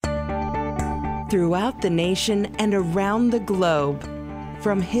throughout the nation and around the globe.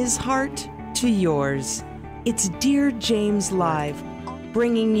 From his heart to yours, it's Dear James Live,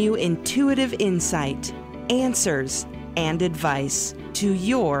 bringing you intuitive insight, answers, and advice to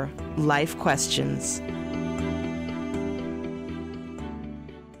your life questions.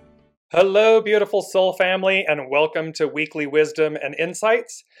 Hello, beautiful soul family, and welcome to Weekly Wisdom and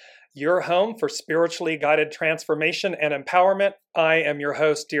Insights, your home for spiritually guided transformation and empowerment. I am your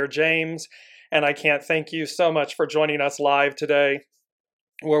host, Dear James, and I can't thank you so much for joining us live today,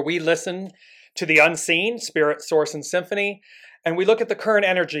 where we listen to the unseen, spirit, source, and symphony, and we look at the current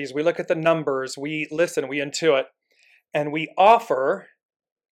energies, we look at the numbers, we listen, we intuit, and we offer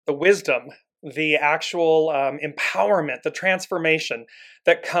the wisdom, the actual empowerment, the transformation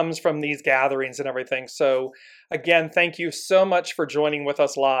that comes from these gatherings and everything. So again, thank you so much for joining with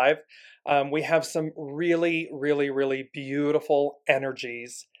us live. We have some really, really, really beautiful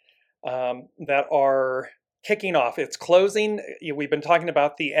energies that are kicking off. It's closing. We've been talking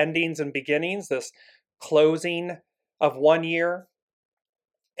about the endings and beginnings, this closing of 1 year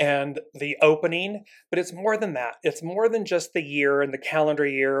and the opening, but it's more than that. It's more than just the year and the calendar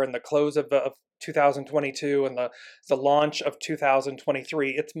year and the close of 2022 and the launch of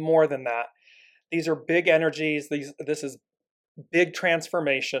 2023. It's more than that. These are big energies. This is big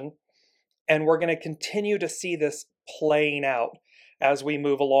transformation, and we're going to continue to see this playing out as we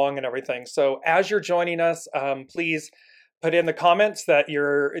move along and everything. So as you're joining us, please put in the comments that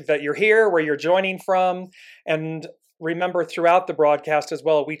you're here, where you're joining from, and remember, throughout the broadcast as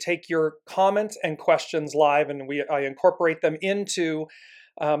well, we take your comments and questions live, and I incorporate them into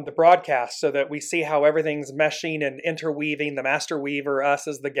the broadcast so that we see how everything's meshing and interweaving, the master weaver, us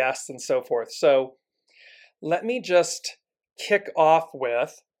as the guests, and so forth. So let me just kick off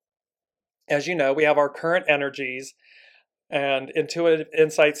with, as you know, we have our current energies and intuitive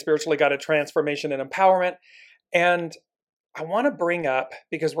insight, spiritually guided transformation and empowerment. And I want to bring up,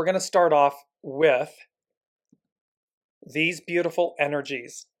 because we're going to start off with these beautiful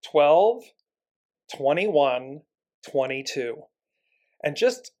energies, 12, 21, 22. And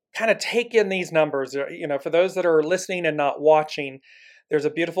just kind of take in these numbers. You know, for those that are listening and not watching, there's a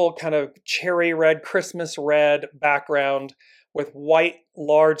beautiful kind of cherry red, Christmas red background with white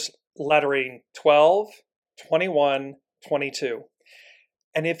large lettering, 12, 21, 22.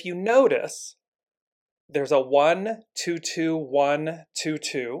 And if you notice, there's a 1, 2, 2, 1, 2,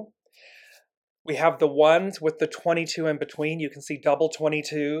 2. We have the ones with the 22 in between. You can see double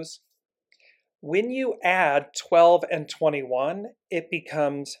 22s. When you add 12 and 21, it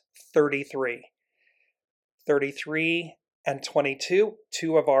becomes 33. 33 and 22,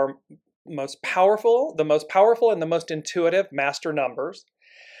 two of our the most powerful and the most intuitive master numbers.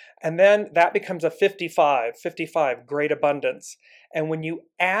 And then that becomes a 55, great abundance. And when you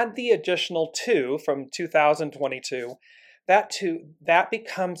add the additional 2 from 2022, that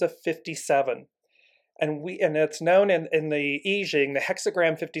becomes a 57. And it's known in the I Ching, the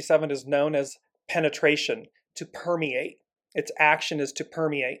hexagram 57 is known as penetration, to permeate. Its action is to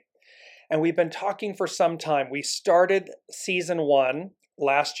permeate. And we've been talking for some time. We started season 1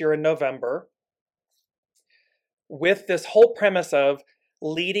 last year in November with this whole premise of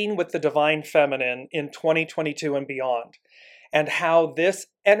leading with the divine feminine in 2022 and beyond, and how this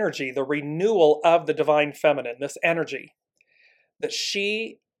energy, the renewal of the divine feminine, this energy, that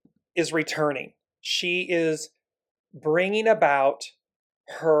she is returning. She is bringing about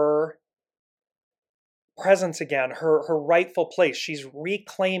her presence again, her rightful place. She's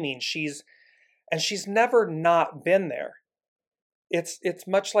reclaiming, she's never not been there. It's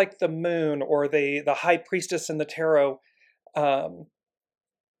much like the moon or the high priestess in the tarot,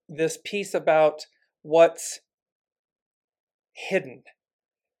 this piece about what's hidden,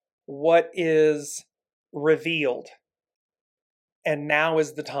 what is revealed, and now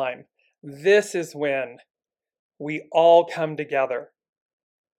is the time. This is when we all come together.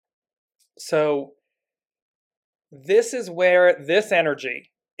 So this is where this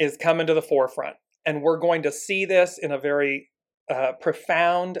energy is coming to the forefront. And we're going to see this in a very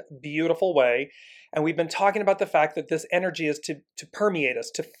profound, beautiful way. And we've been talking about the fact that this energy is to permeate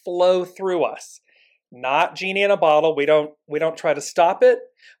us, to flow through us. Not genie in a bottle. We don't try to stop it.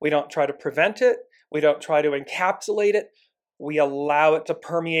 We don't try to prevent it. We don't try to encapsulate it. We allow it to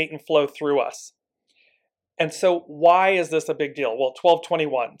permeate and flow through us. And so why is this a big deal? Well,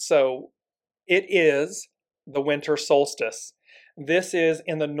 12/21. So it is the winter solstice. This is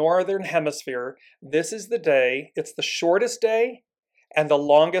in the northern hemisphere. This is the day. It's the shortest day and the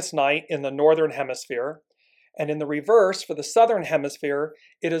longest night in the northern hemisphere. And in the reverse, for the southern hemisphere,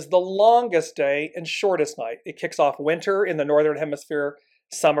 it is the longest day and shortest night. It kicks off winter in the northern hemisphere,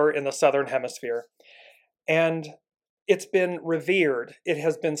 summer in the southern hemisphere. And it's been revered, it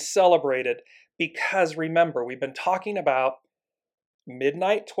has been celebrated, because remember, we've been talking about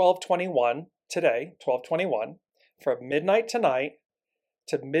midnight 1221 today, 1221, from midnight tonight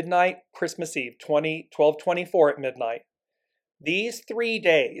to midnight Christmas Eve, 1224 at midnight. These 3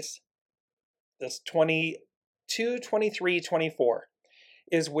 days, this 22, 23, 24,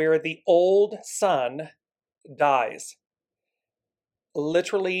 is where the old sun dies.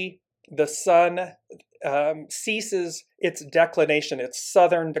 Literally, the sun ceases its declination, its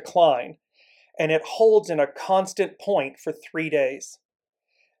southern decline, and it holds in a constant point for 3 days.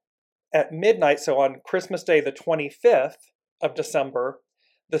 At midnight, so on Christmas Day, the 25th of December,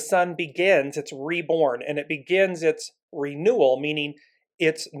 the sun begins, it's reborn, and it begins its renewal, meaning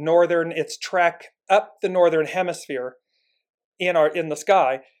its trek up the northern hemisphere in the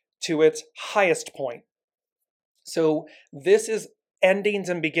sky to its highest point. So this is endings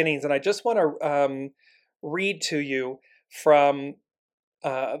and beginnings, and I just want to read to you from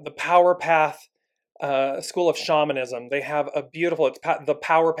the Power Path School of Shamanism. They have a beautiful, it's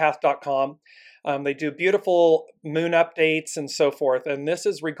thepowerpath.com. They do beautiful moon updates and so forth, and this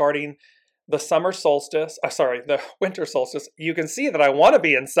is regarding the summer solstice, the winter solstice. You can see that I want to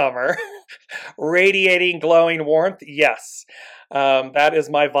be in summer. Radiating, glowing warmth, yes, that is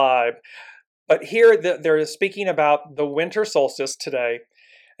my vibe. But here they're speaking about the winter solstice today,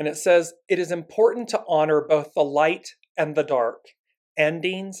 and it says, it is important to honor both the light and the dark,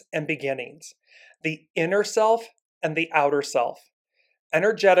 endings and beginnings, the inner self and the outer self.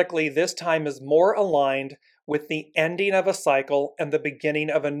 Energetically, this time is more aligned with the ending of a cycle and the beginning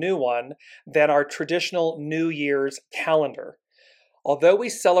of a new one than our traditional New Year's calendar. Although we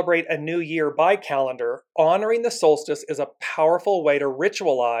celebrate a new year by calendar, honoring the solstice is a powerful way to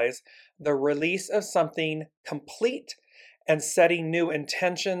ritualize the release of something complete and setting new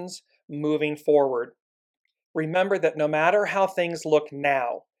intentions moving forward. Remember that no matter how things look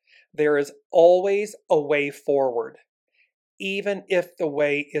now, there is always a way forward, even if the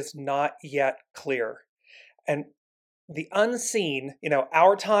way is not yet clear. And the unseen,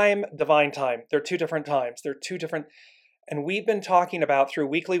 our time, divine time, they're two different times. They're two different, and we've been talking about through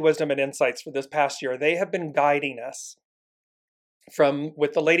Weekly Wisdom and Insights for this past year, they have been guiding us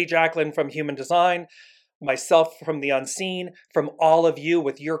with the Lady Jacqueline from Human Design, myself from the unseen, from all of you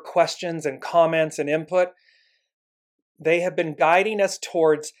with your questions and comments and input. They have been guiding us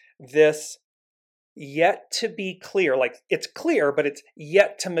towards this yet to be clear. Like, it's clear, but it's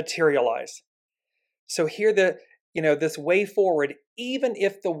yet to materialize. So here this way forward, even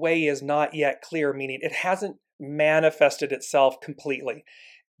if the way is not yet clear, meaning it hasn't manifested itself completely,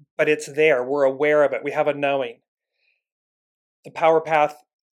 but it's there. We're aware of it. We have a knowing. The Power Path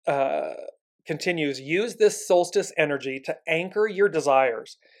continues, use this solstice energy to anchor your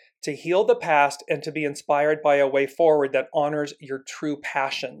desires, to heal the past, and to be inspired by a way forward that honors your true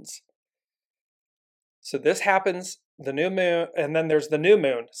passions. So this happens, the new moon, and then there's the new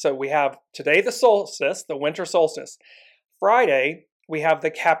moon. So we have today the solstice, the winter solstice. Friday, we have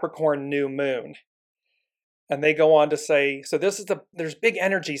the Capricorn new moon. And they go on to say, so there's big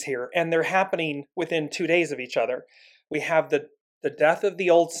energies here, and they're happening within 2 days of each other. We have the death of the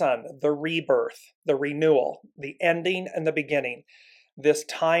old sun, the rebirth, the renewal, the ending and the beginning. This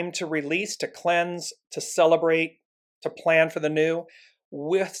time to release, to cleanse, to celebrate, to plan for the new,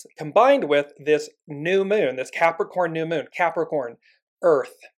 combined with this new moon, this Capricorn new moon, Capricorn,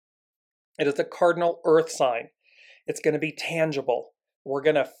 earth. It is a cardinal earth sign. It's going to be tangible. We're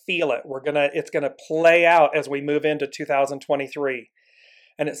going to feel it. It's going to play out as we move into 2023.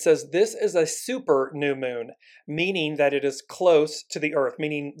 And it says this is a super new moon, meaning that it is close to the earth,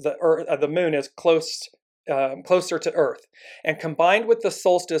 meaning the moon is closer to earth. And combined with the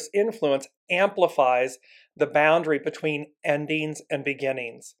solstice influence, amplifies the boundary between endings and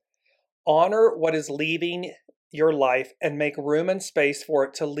beginnings. Honor what is leaving your life and make room and space for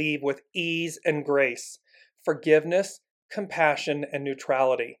it to leave with ease and grace, forgiveness, compassion, and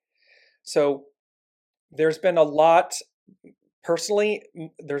neutrality. So there's been a lot, personally,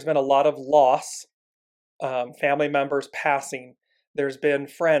 there's been a lot of loss, family members passing. There's been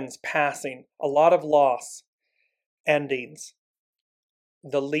friends passing, a lot of loss, endings,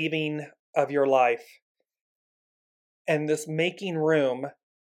 the leaving of your life, and this making room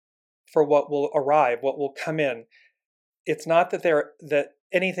for what will arrive, what will come in. It's not that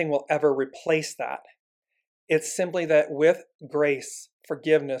anything will ever replace that. It's simply that with grace,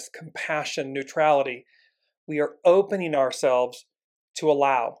 forgiveness, compassion, neutrality, we are opening ourselves to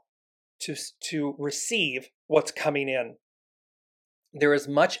allow, to receive what's coming in. There is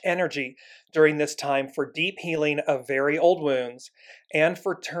much energy during this time for deep healing of very old wounds and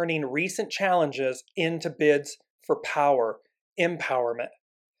for turning recent challenges into bids for power, empowerment.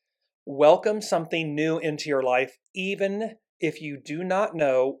 Welcome something new into your life, even if you do not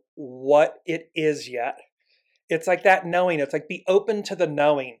know what it is yet. It's like that knowing. It's like be open to the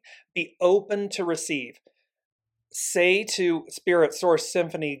knowing, be open to receive. Say to Spirit, Source,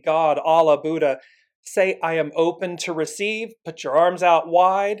 Symphony, God, Allah, Buddha, say, I am open to receive. Put your arms out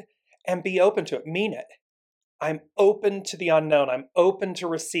wide and be open to it. Mean it. I'm open to the unknown. I'm open to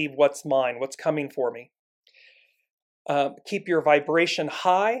receive what's mine, what's coming for me. Keep your vibration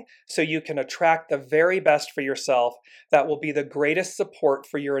high so you can attract the very best for yourself that will be the greatest support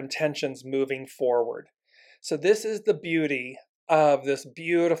for your intentions moving forward. So this is the beauty of this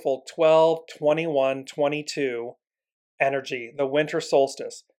beautiful 12, 21, 22 energy, the winter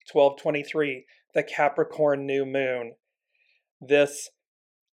solstice, 12/23, the Capricorn new moon, this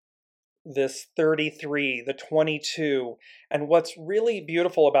 33, the 22. And what's really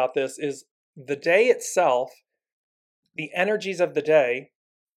beautiful about this is the day itself, the energies of the day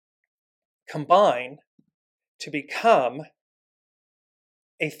combine to become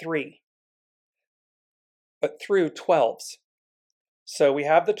a 3, but through 12s. So we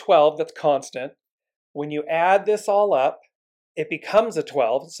have the 12 that's constant. When you add this all up, it becomes a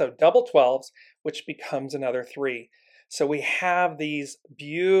 12, so double 12s, which becomes another 3. So we have these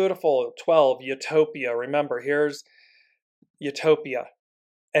beautiful 12, utopia. Remember, here's utopia,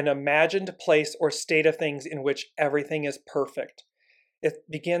 an imagined place or state of things in which everything is perfect. It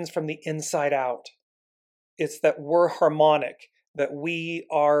begins from the inside out. It's that we're harmonic, that we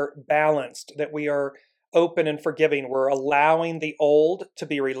are balanced, that we are open and forgiving. We're allowing the old to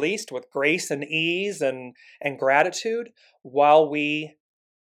be released with grace and ease and gratitude while we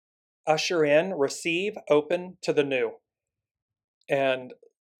usher in, receive, open to the new. And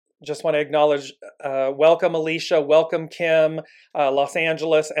just want to acknowledge, welcome Alicia, welcome Kim, Los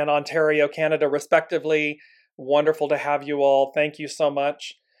Angeles and Ontario, Canada, respectively. Wonderful to have you all. Thank you so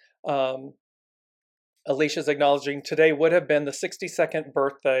much. Alicia's acknowledging today would have been the 62nd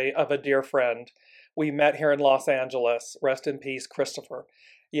birthday of a dear friend. We met here in Los Angeles. Rest in peace, Christopher.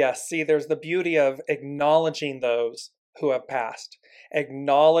 Yes, see, there's the beauty of acknowledging those who have passed,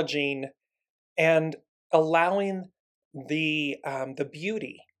 acknowledging and allowing the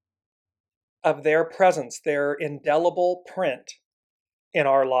beauty of their presence, their indelible print in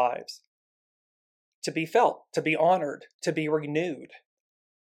our lives, to be felt, to be honored, to be renewed,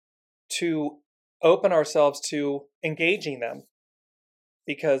 to open ourselves to engaging them.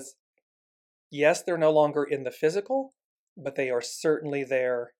 Because yes, they're no longer in the physical, but they are certainly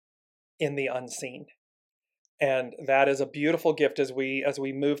there in the unseen. And that is a beautiful gift as we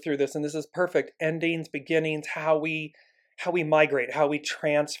move through this. And this is perfect. Endings, beginnings, how we migrate, how we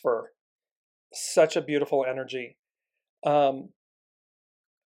transfer. Such a beautiful energy. I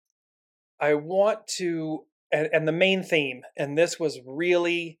want to, and the main theme, and this was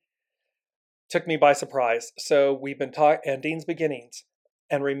really took me by surprise. So we've been talking endings, beginnings.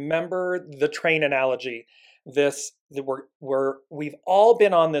 And remember the train analogy. We've all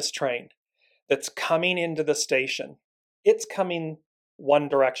been on this train that's coming into the station. It's coming one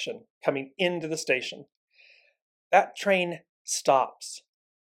direction, coming into the station. That train stops.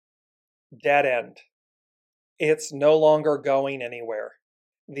 Dead end. It's no longer going anywhere.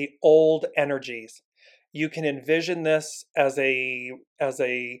 The old energies. You can envision this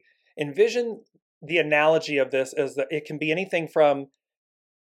envision the analogy of this as that it can be anything from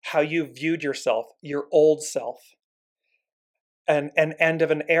how you viewed yourself, your old self, an end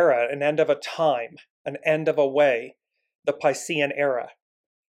of an era, an end of a time, an end of a way, the Piscean era,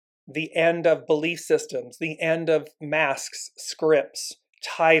 the end of belief systems, the end of masks, scripts,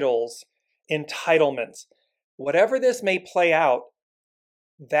 titles, entitlements. Whatever this may play out,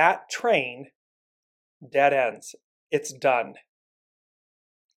 that train dead ends. It's done.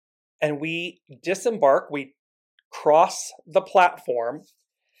 And we disembark, we cross the platform,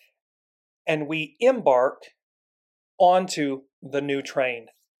 and we embark onto the new train,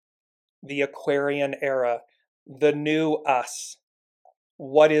 the Aquarian era, the new us,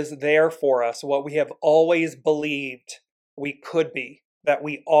 what is there for us, what we have always believed we could be, that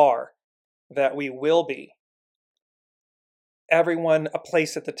we are, that we will be. Everyone a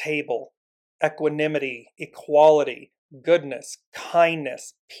place at the table, equanimity, equality, goodness,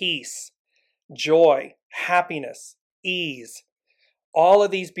 kindness, peace, joy, happiness, ease, all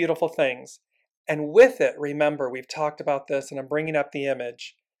of these beautiful things. And with it, remember, we've talked about this and I'm bringing up the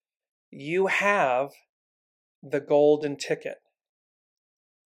image. You have the golden ticket.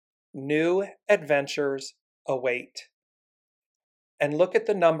 New adventures await. and look at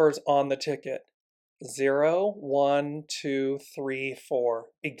the numbers on the ticket. 0, 1, 2, 3, 4,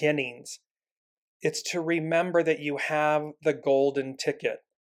 beginnings. It's to remember that you have the golden ticket.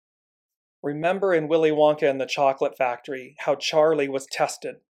 Remember in Willy Wonka and the Chocolate Factory how Charlie was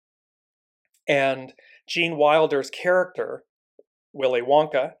tested. And Gene Wilder's character, Willy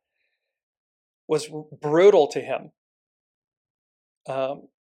Wonka, was brutal to him.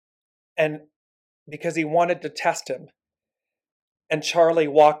 And because he wanted to test him. And Charlie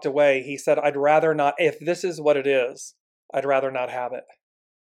walked away. He said, I'd rather not, if this is what it is, I'd rather not have it.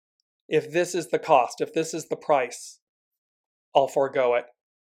 If this is the cost, if this is the price, I'll forego it.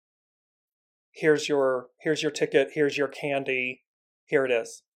 Here's your ticket, here's your candy, here it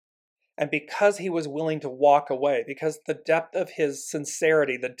is. And because he was willing to walk away, because the depth of his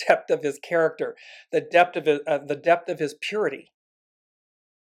sincerity, the depth of his character, the depth of his purity,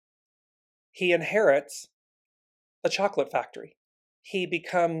 he inherits the chocolate factory. He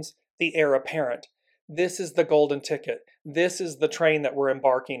becomes the heir apparent. This is the golden ticket. This is the train that we're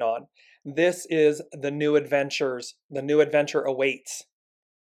embarking on. This is the new adventures. The new adventure awaits.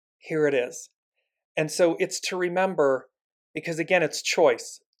 Here it is. And so it's to remember, because again, it's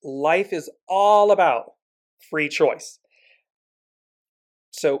choice. Life is all about free choice.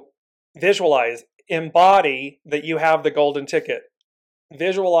 So visualize, embody that you have the golden ticket.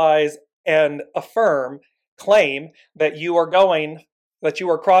 Visualize and affirm, claim that you are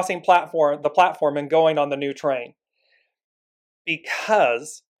crossing the platform and going on the new train.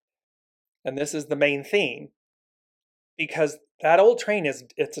 Because, and this is the main theme, because that old train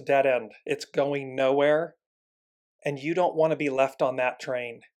it's a dead end. It's going nowhere, and you don't want to be left on that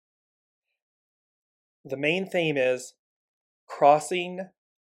train. The main theme is crossing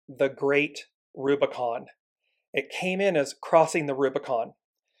the Great Rubicon. It came in as crossing the Rubicon.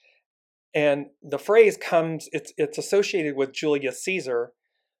 And the phrase comes, it's associated with Julius Caesar,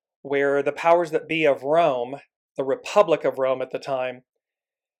 where the powers that be of Rome, the Republic of Rome at the time,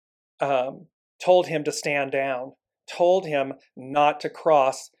 told him to stand down, told him not to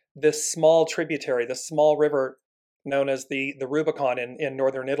cross this small tributary, this small river known as the Rubicon in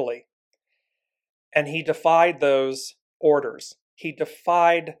northern Italy. And he defied those orders. He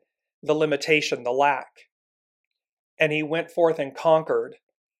defied the limitation, the lack. And he went forth and conquered.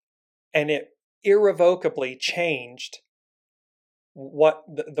 And it irrevocably changed what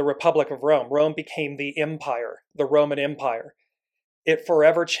the Republic of Rome. Rome became the empire, the Roman Empire. It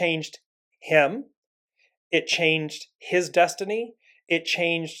forever changed him. It changed his destiny. It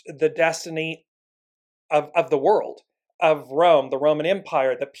changed the destiny of the world, of Rome, the Roman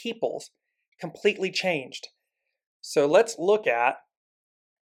Empire, the peoples, completely changed. So let's look at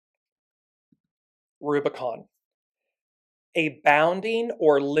Rubicon. A bounding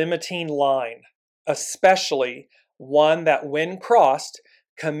or limiting line, especially one that when crossed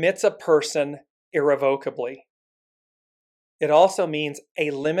commits a person irrevocably. It also means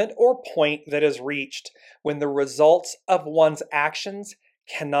a limit or point that is reached when the results of one's actions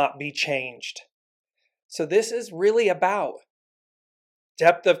cannot be changed. So this is really about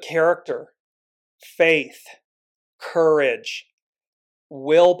depth of character, faith, courage,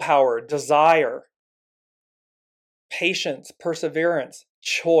 willpower, desire, patience, perseverance,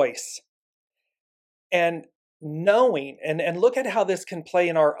 choice, and knowing, and look at how this can play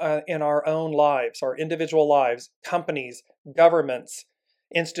in our own lives, our individual lives, companies, governments,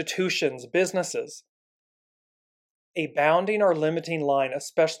 institutions, businesses. A bounding or limiting line,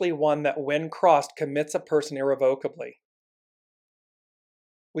 especially one that when crossed commits a person irrevocably.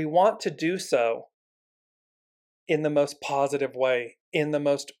 We want to do so in the most positive way, in the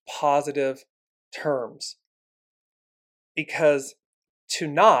most positive terms. Because to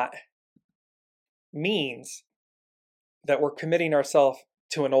not means that we're committing ourselves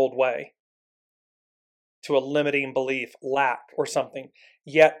to an old way, to a limiting belief, lack, or something.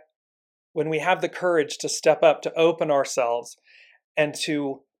 Yet, when we have the courage to step up, to open ourselves, and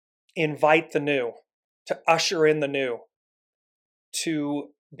to invite the new, to usher in the new,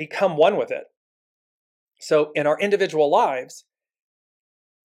 to become one with it. So in our individual lives,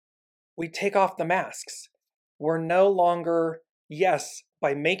 we take off the masks. We're no longer, yes,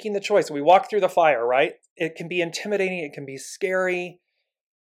 by making the choice, we walk through the fire, right? It can be intimidating, it can be scary.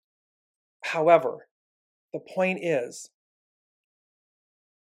 However, the point is,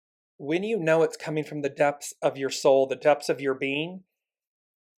 when you know it's coming from the depths of your soul, the depths of your being,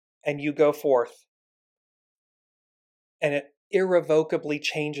 and you go forth, and it irrevocably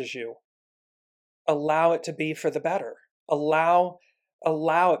changes you, allow it to be for the better. Allow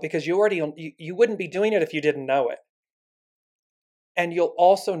it, because you wouldn't be doing it if you didn't know it. And you'll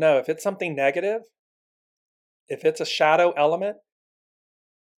also know if it's something negative, if it's a shadow element,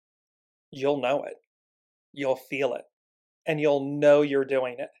 you'll know it. You'll feel it. And you'll know you're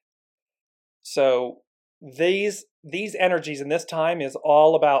doing it. So these energies in this time is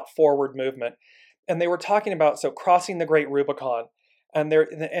all about forward movement. And they were talking about crossing the Great Rubicon, and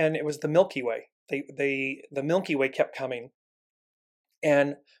it was the Milky Way. The Milky Way kept coming.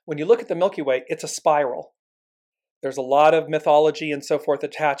 And when you look at the Milky Way, it's a spiral. There's a lot of mythology and so forth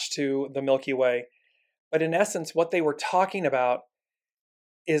attached to the Milky Way. But in essence, what they were talking about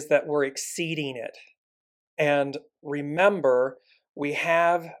is that we're exceeding it. And remember, we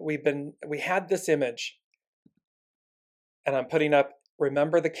had this image, and I'm putting up,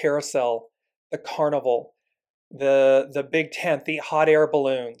 remember the carousel, the carnival, the big tent, the hot air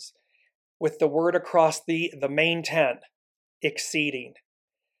balloons, with the word across the main tent, exceeding.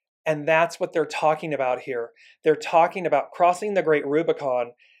 And that's what they're talking about here. They're talking about crossing the Great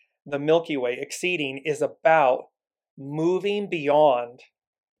Rubicon, the Milky Way, exceeding is about moving beyond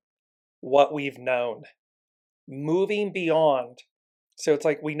what we've known. Moving beyond. So it's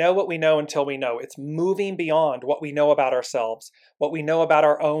like we know what we know until we know. It's moving beyond what we know about ourselves, what we know about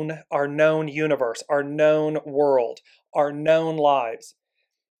our known universe, our known world, our known lives.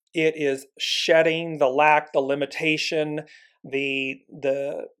 It is shedding the lack, the limitation, like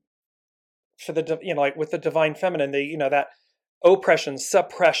with the divine feminine, that oppression,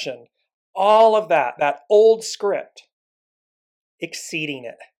 suppression, all of that old script, exceeding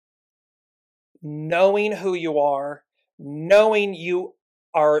it. Knowing who you are, knowing you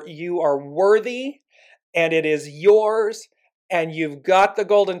are worthy, and it is yours, and you've got the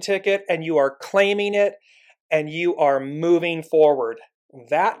golden ticket, and you are claiming it, and you are moving forward.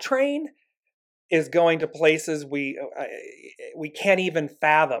 That train is going to places we can't even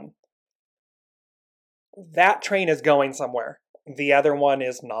fathom. That train is going somewhere. The other one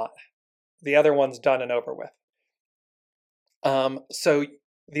is not. The other one's done and over with. So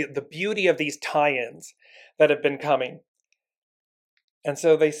the beauty of these tie-ins that have been coming. And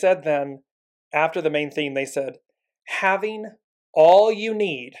so they said then, after the main theme, they said, having all you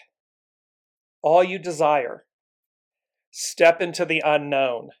need, all you desire, step into the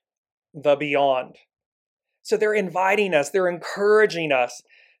unknown, the beyond. So they're inviting us, they're encouraging us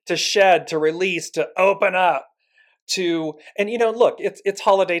to shed, to release, to open up, and look, it's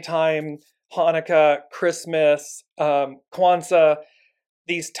holiday time, Hanukkah, Christmas, Kwanzaa,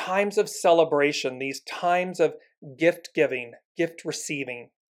 these times of celebration, these times of gift giving, gift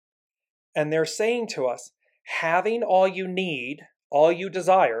receiving. And they're saying to us, having all you need, all you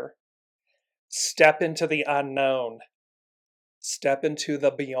desire, step into the unknown, step into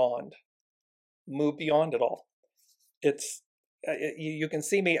the beyond, move beyond it all. It's, you can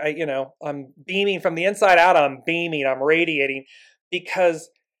see me, I'm beaming from the inside out, I'm beaming, I'm radiating, because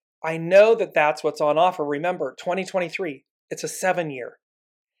I know that that's what's on offer. Remember, 2023, it's a 7-year.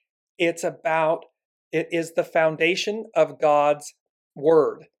 It is the foundation of God's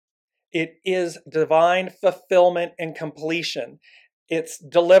word. It is divine fulfillment and completion. It's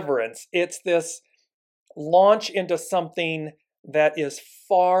deliverance. It's this launch into something that is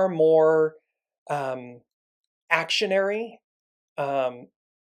far more actionary. And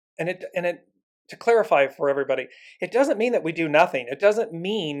to clarify for everybody, it doesn't mean that we do nothing. It doesn't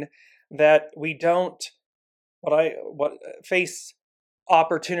mean that we don't face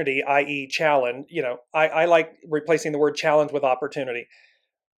opportunity, i.e. challenge. I like replacing the word challenge with opportunity.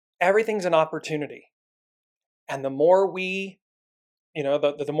 Everything's an opportunity. And the more we,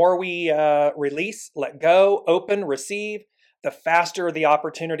 the more we release, let go, open, receive, the faster the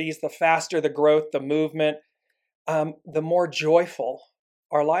opportunities, the faster the growth, the movement, the more joyful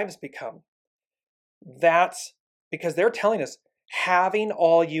our lives become. That's because they're telling us, having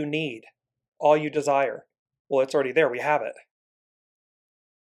all you need, all you desire. Well, it's already there. We have it.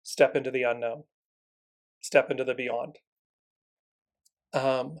 Step into the unknown. Step into the beyond.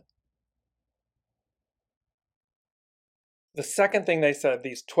 The second thing they said,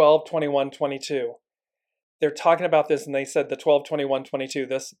 these 12, 21, 22, they're talking about this, and they said the 12, 21, 22,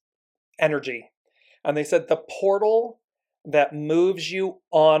 this energy. And they said the portal that moves you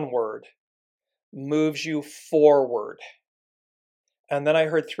onward moves you forward. And then I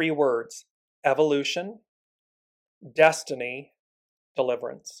heard 3 words: evolution, destiny,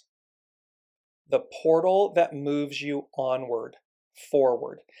 deliverance. The portal that moves you onward,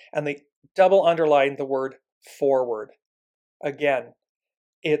 forward. And they double underlined the word forward. Again,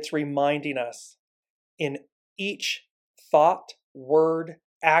 it's reminding us in each thought, word,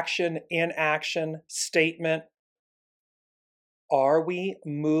 action, inaction, statement, are we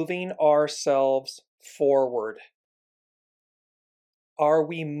moving ourselves forward? Are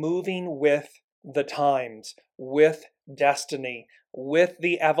we moving with the times, with destiny, with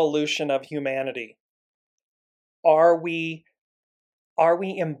the evolution of humanity? Are we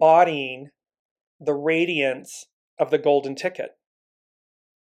embodying the radiance of the golden ticket,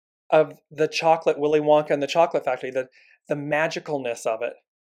 of the chocolate, Willy Wonka and the Chocolate Factory, the magicalness of it?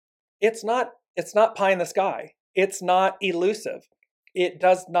 It's not pie in the sky. It's not elusive. It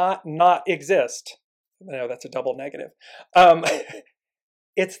does not exist. No, that's a double negative.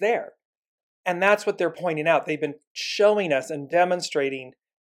 It's there. And that's what they're pointing out. They've been showing us and demonstrating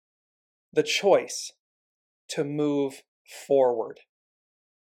the choice to move forward.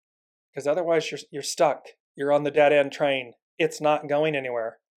 Because otherwise you're stuck. You're on the dead end train. It's not going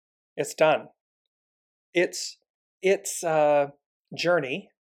anywhere. It's done. Its journey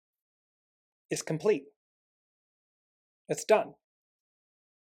is complete. It's done.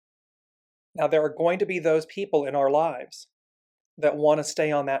 Now, there are going to be those people in our lives that want to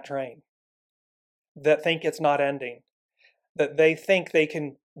stay on that train, that think it's not ending, that they think they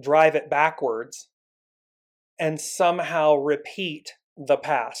can drive it backwards and somehow repeat the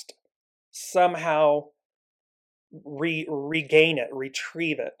past, somehow regain it,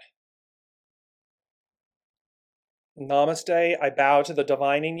 retrieve it. Namaste, I bow to the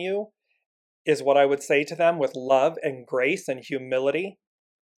divine in you, is what I would say to them with love and grace and humility.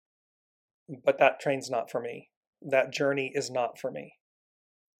 But that train's not for me. That journey is not for me.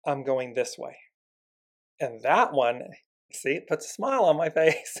 I'm going this way. And that one, see, it puts a smile on my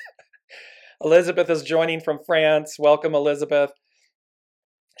face. Elizabeth is joining from France. Welcome, Elizabeth.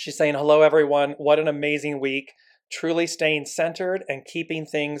 She's saying, hello, everyone. What an amazing week. Truly staying centered and keeping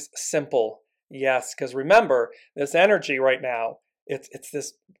things simple. Yes, because remember, this energy right now, it's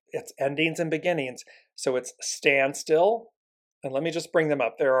endings and beginnings. So it's standstill. And let me just bring them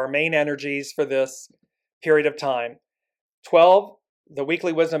up. There are main energies for this period of time. 12, the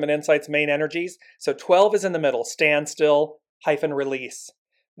Weekly Wisdom and Insights main energies. So 12 is in the middle, standstill - release.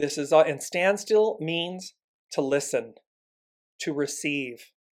 This is, and standstill means to listen, to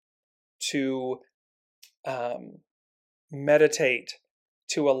receive, to meditate,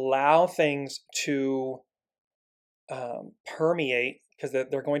 to allow things to permeate, because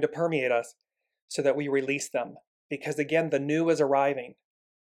they're going to permeate us, so that we release them. Because again, the new is arriving.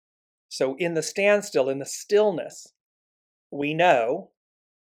 So in the standstill, in the stillness, we know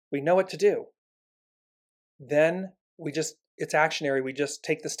what to do. Then it's actionary. We just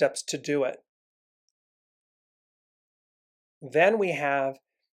take the steps to do it. Then we have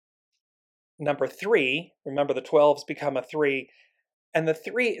number 3. Remember, the 12s become a 3. And the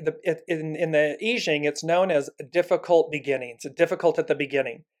 3, in the I Ching, it's known as difficult beginnings, difficult at the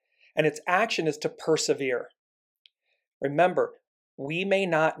beginning. And its action is to persevere. Remember, we may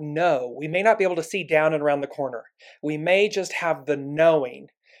not know, we may not be able to see down and around the corner. We may just have the knowing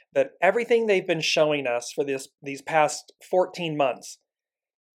that everything they've been showing us for these past 13 months,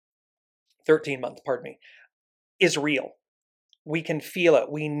 is real. We can feel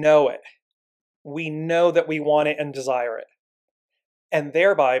it. We know it. We know that we want it and desire it. And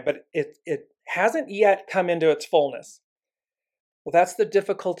thereby, but it hasn't yet come into its fullness. Well, that's the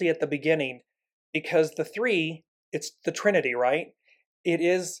difficulty at the beginning, because the 3, it's the Trinity, right? It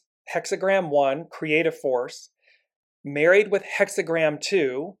is hexagram 1, creative force, married with hexagram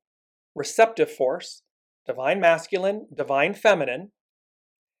 2, receptive force, divine masculine, divine feminine,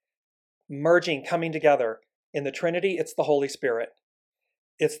 merging, coming together. In the Trinity, it's the Holy Spirit.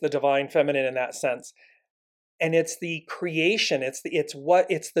 It's the divine feminine in that sense. And it's the creation, it's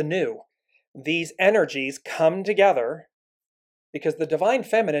the new. These energies come together because the divine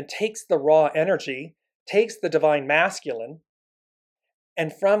feminine takes the raw energy, takes the divine masculine,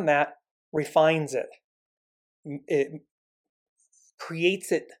 and from that refines it. It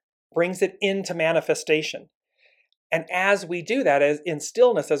creates it, brings it into manifestation. And as we do that, as in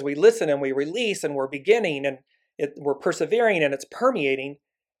stillness, as we listen and we release and we're beginning and we're persevering and it's permeating,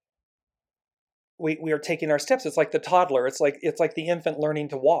 we are taking our steps. It's like the toddler. It's like the infant learning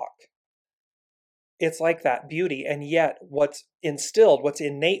to walk. It's like that beauty. And yet what's instilled, what's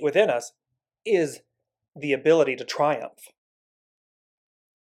innate within us is the ability to triumph,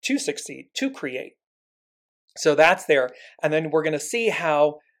 to succeed, to create. So that's there. And then we're going to see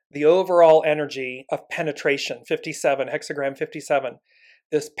how the overall energy of penetration, 57, hexagram 57,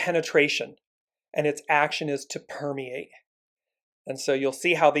 this penetration and its action is to permeate. And so you'll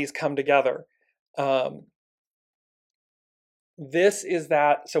see how these come together. This is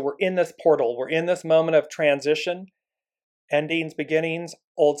that, so we're in this portal, we're in this moment of transition, endings, beginnings,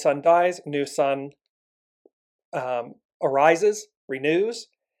 old sun dies, new sun arises, renews.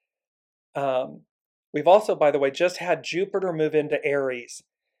 We've also, by the way, just had Jupiter move into Aries.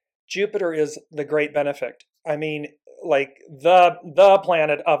 Jupiter is the great benefic. I mean, like the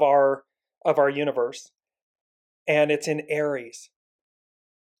planet of our universe. And it's in Aries.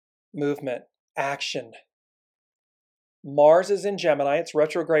 Movement, action. Mars is in Gemini. It's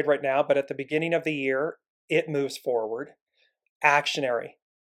retrograde right now, but at the beginning of the year, it moves forward. Actionary.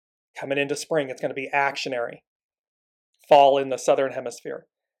 Coming into spring, it's going to be actionary. Fall in the southern hemisphere.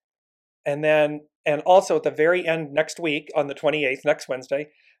 And also at the very end next week, on the 28th, next Wednesday,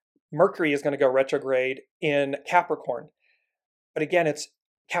 Mercury is going to go retrograde in Capricorn. But again, it's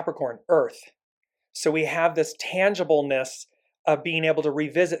Capricorn, Earth. So we have this tangibleness of being able to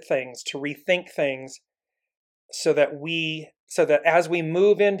revisit things, to rethink things, so that as we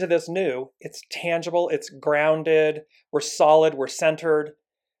move into this new, it's tangible, it's grounded, we're solid, we're centered.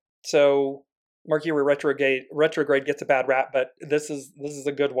 So Mercury retrograde gets a bad rap, but this is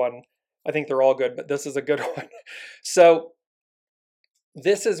a good one. I think they're all good, but this is a good one. So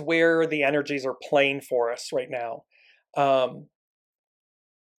this is where the energies are playing for us right now.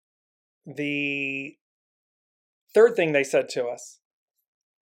 The third thing they said to us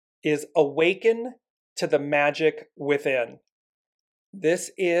is awaken to the magic within.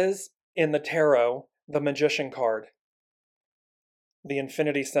 This is, in the tarot, the Magician card, the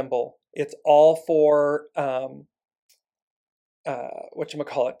infinity symbol. It's all for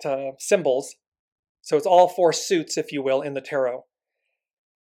symbols. So it's all four suits, if you will, in the tarot.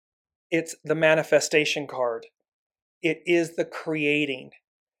 It's the manifestation card. It is the creating.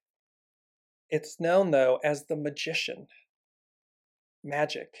 It's known, though, as the magician.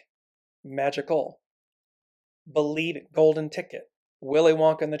 Magic. Magical. Believe it. Golden Ticket. Willy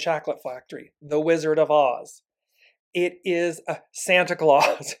Wonka and the Chocolate Factory. The Wizard of Oz. It is Santa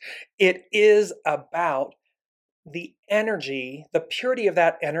Claus. It is about the energy, the purity of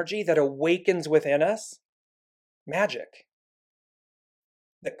that energy that awakens within us. Magic.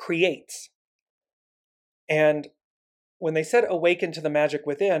 That creates. And when they said awaken to the magic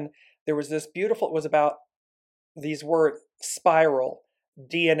within, there was this beautiful, it was about these words, spiral,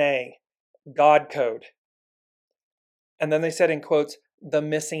 DNA, God code. And then they said in quotes, the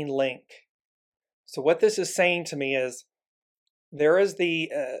missing link. So what this is saying to me is, there is the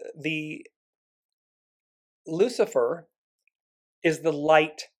Lucifer is the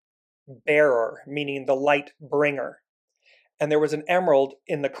light bearer, meaning the light bringer. And there was an emerald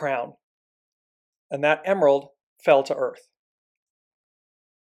in the crown. And that emerald fell to earth.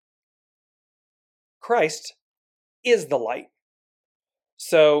 Christ is the light.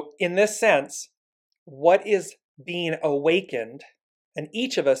 So in this sense, what is being awakened, and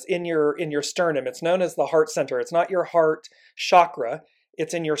each of us in your sternum, it's known as the heart center. It's not your heart chakra,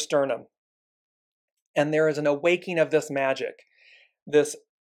 it's in your sternum. And there is an awakening of this magic, this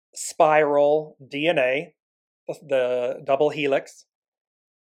spiral DNA, the double helix,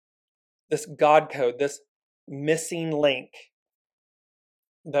 this God code, this missing link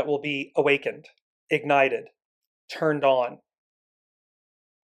that will be awakened, ignited, turned on.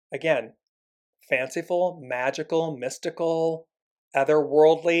 Again, fanciful, magical, mystical,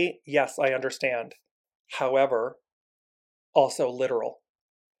 otherworldly, yes, I understand. However, also literal.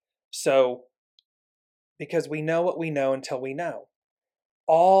 So, because we know what we know until we know.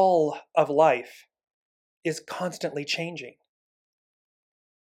 All of life is constantly changing.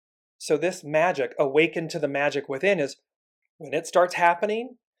 So this magic, awaken to the magic within, is when it starts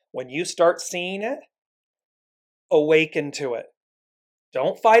happening, when you start seeing it, awaken to it.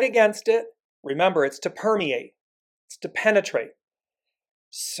 Don't fight against it. Remember, it's to permeate. It's to penetrate.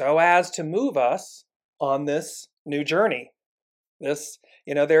 So as to move us on this new journey. This,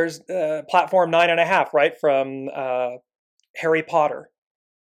 there's platform 9.5, right, from Harry Potter.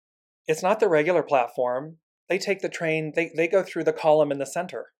 It's not the regular platform. They take the train, they go through the column in the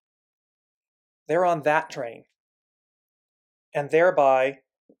center. They're on that train. And thereby,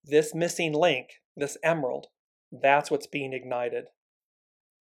 this missing link, this emerald, that's what's being ignited.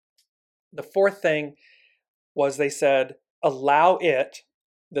 The fourth thing was they said, allow it,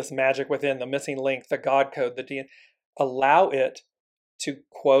 this magic within, the missing link, the God code, the DNA, allow it to,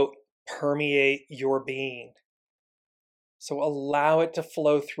 quote, permeate your being. So allow it to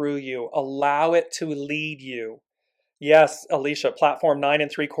flow through you. Allow it to lead you. Yes, Alicia, platform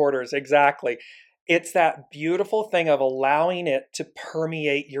 9.75, exactly. It's that beautiful thing of allowing it to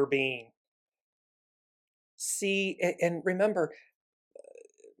permeate your being. See, and remember,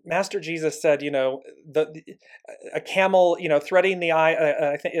 Master Jesus said, a camel, threading the eye,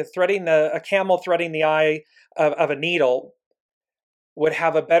 a camel threading the eye of a needle would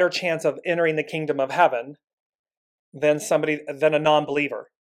have a better chance of entering the kingdom of heaven than a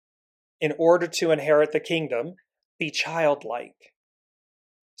non-believer. In order to inherit the kingdom, be childlike.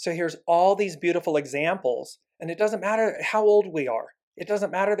 So here's all these beautiful examples, And it doesn't matter how old we are. It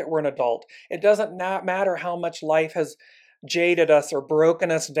doesn't matter that we're an adult. It doesn't matter how much life has jaded us or broken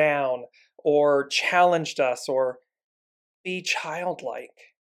us down or challenged us, or be childlike.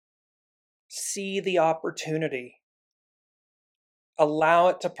 See the opportunity. Allow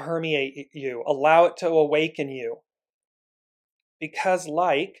it to permeate you. Allow it to awaken you. Because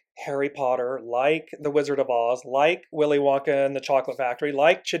like Harry Potter, like The Wizard of Oz, like Willy Wonka and the Chocolate Factory,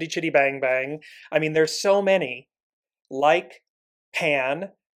 like Chitty Chitty Bang Bang, I mean, there's so many, like Pan,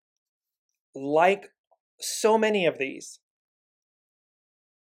 like so many of these,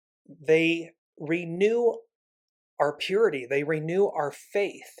 they renew our purity. They renew our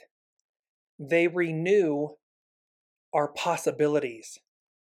faith. They renew our possibilities.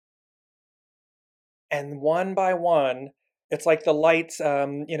 And one by one, it's like the lights,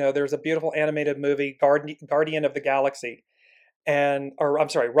 there's a beautiful animated movie, Guardian of the Galaxy,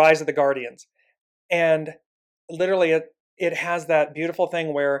 Rise of the Guardians. And literally it has that beautiful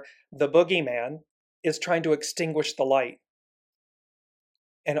thing where the boogeyman is trying to extinguish the light.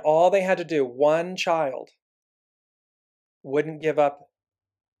 And all they had to do, one child wouldn't give up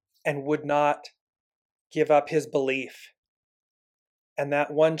and would not give up his belief. And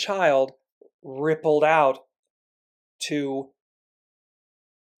that one child rippled out to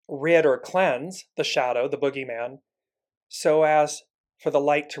rid or cleanse the shadow, the boogeyman, so as for the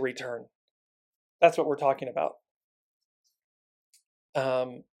light to return. That's what we're talking about.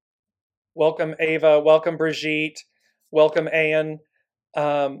 Welcome, Ava. Welcome, Brigitte. Welcome, Anne.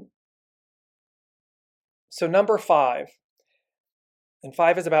 So number 5, and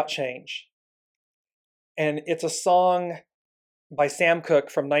 5 is about change. And it's a song by Sam Cooke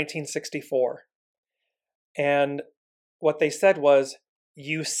from 1964. And what they said was,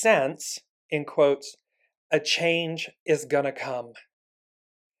 you sense, in quotes, a change is gonna come.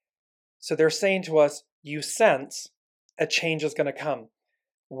 So they're saying to us, you sense a change is gonna come.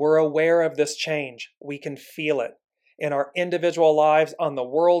 We're aware of this change. We can feel it in our individual lives, on the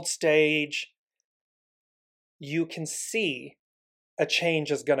world stage. You can see a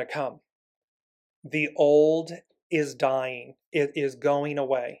change is gonna come. The old is dying. It is going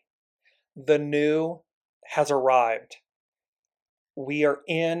away. The new has arrived. We are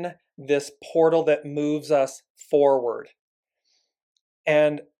in this portal that moves us forward.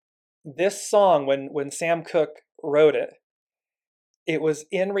 And this song, when Sam Cooke wrote it, it was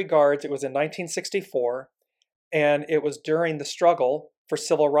in 1964, and it was during the struggle for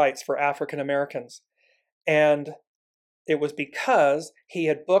civil rights for African Americans. And it was because he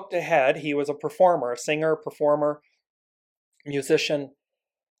had booked ahead. He was a performer, a singer, performer, musician.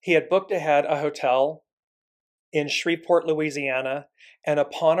 He had booked ahead a hotel in Shreveport, Louisiana, and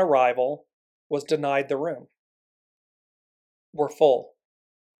upon arrival was denied the room. We're full.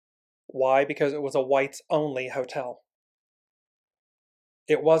 Why? Because it was a whites-only hotel.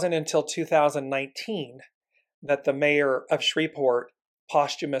 It wasn't until 2019 that the mayor of Shreveport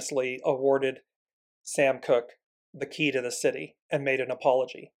posthumously awarded Sam Cooke the key to the city and made an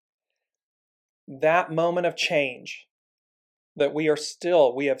apology. That moment of change that we have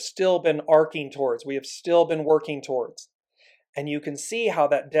still been arcing towards, we have still been working towards. And you can see how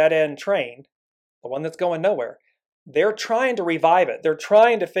that dead-end train, the one that's going nowhere, they're trying to revive it. They're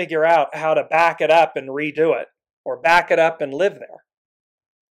trying to figure out how to back it up and redo it, or back it up and live there.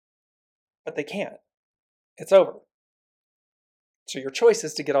 But they can't. It's over. So your choice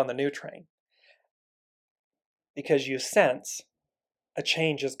is to get on the new train, because you sense a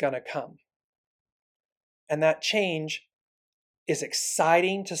change is going to come. And that change is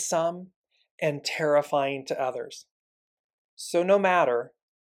exciting to some and terrifying to others. So no matter,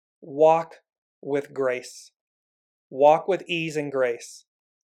 walk with grace. Walk with ease and grace.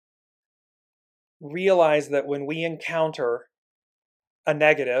 Realize that when we encounter a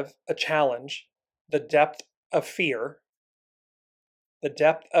negative, a challenge, the depth of fear, the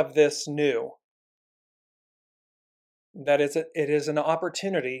depth of this new, that it is an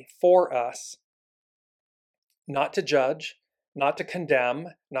opportunity for us not to judge, not to condemn,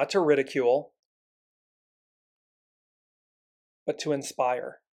 not to ridicule, but to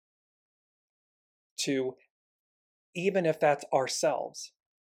inspire. To, even if that's ourselves,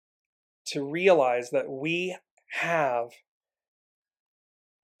 to realize that we have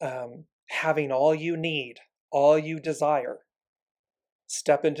having all you need, all you desire.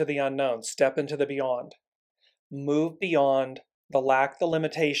 Step into the unknown, step into the beyond. Move beyond the lack, the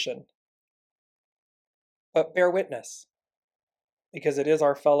limitation. But bear witness, because it is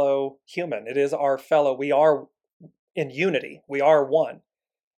our fellow human. It is our fellow, we are in unity. We are one.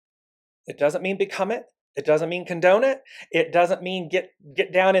 It doesn't mean become it. It doesn't mean condone it. It doesn't mean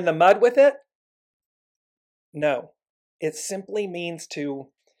get down in the mud with it. No, it simply means to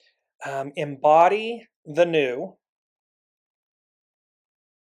embody the new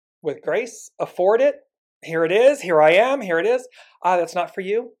with grace, afford it. Here it is. Here I am. Here it is. That's not for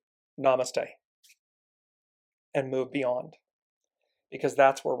you. Namaste. And move beyond, because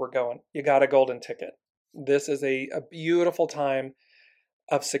that's where we're going. You got a golden ticket. This is a beautiful time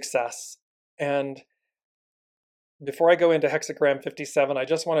of success. And before I go into hexagram 57, I'm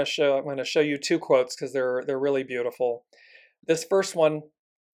going to show you two quotes because they're really beautiful. This first one,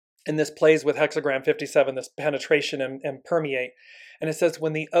 and this plays with hexagram 57, this penetration and permeate. And it says,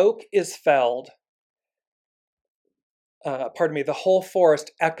 when the oak is felled, the whole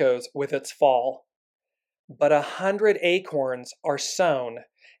forest echoes with its fall, but 100 acorns are sown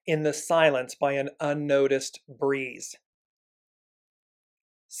in the silence by an unnoticed breeze.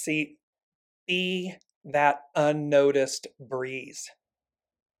 See, be that unnoticed breeze.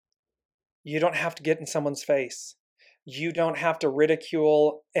 You don't have to get in someone's face. You don't have to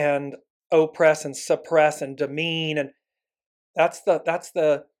ridicule and oppress and suppress and demean, and that's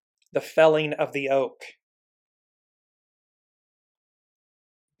the felling of the oak.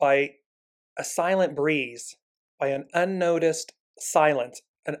 By a silent breeze, by an unnoticed silence,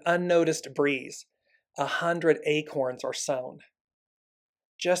 an unnoticed breeze, 100 acorns are sown.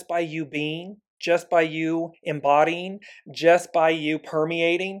 Just by you being, just by you embodying, just by you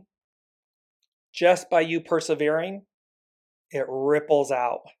permeating, just by you persevering, it ripples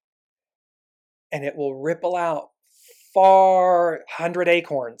out. And it will ripple out far 100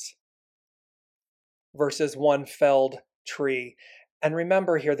 acorns versus one felled tree. And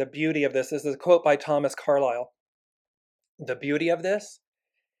remember here, the beauty of this is a quote by Thomas Carlyle. The beauty of this,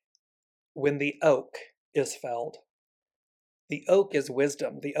 when the oak is felled, the oak is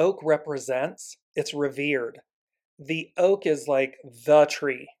wisdom. The oak represents, it's revered. The oak is like the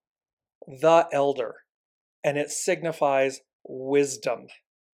tree, the elder, and it signifies wisdom,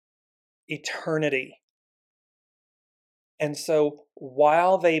 eternity. And so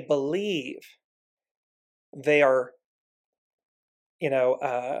while they believe they are,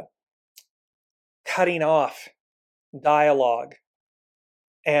 cutting off dialogue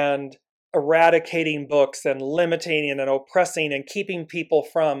and eradicating books and limiting and oppressing and keeping people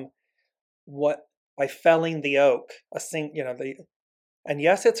from by felling the oak, and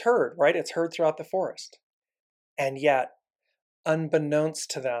yes, it's heard, right? It's heard throughout the forest. And yet, unbeknownst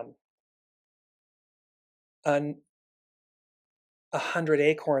to them, 100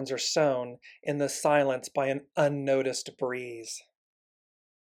 acorns are sown in the silence by an unnoticed breeze.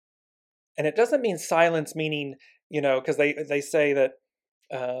 And it doesn't mean silence meaning, because they say that,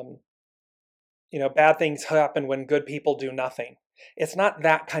 bad things happen when good people do nothing. It's not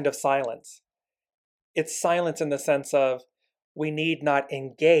that kind of silence. It's silence in the sense of we need not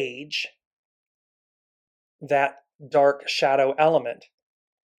engage that dark shadow element,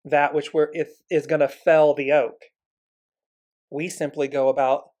 that which is going to fell the oak. We simply go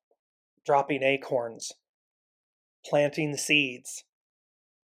about dropping acorns, planting seeds,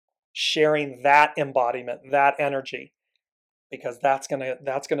 sharing that embodiment, that energy, because that's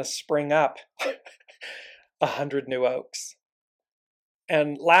gonna spring up 100 new oaks.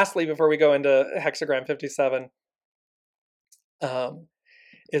 And lastly, before we go into hexagram 57,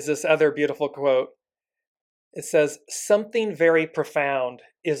 is this other beautiful quote. It says, something very profound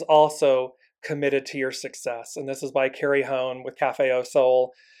is also committed to your success. And this is by Carrie Hone with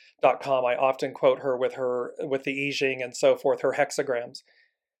cafeausoul.com. I often quote her with the I Ching and so forth, her hexagrams.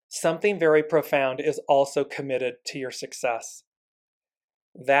 Something very profound is also committed to your success.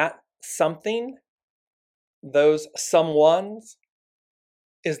 That something, those someones,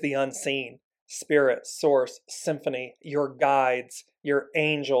 is the unseen. Spirit, source, symphony, your guides, your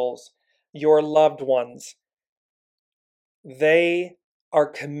angels, your loved ones. They are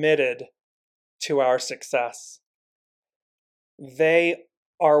committed to our success. They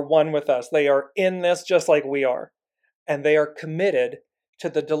are one with us. They are in this just like we are. And they are committed to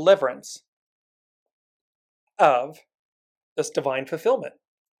the deliverance of this divine fulfillment.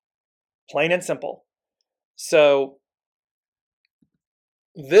 Plain and simple. So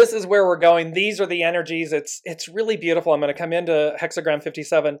this is where we're going. These are the energies. It's really beautiful. I'm going to come into hexagram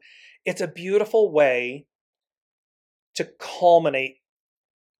 57. It's a beautiful way to culminate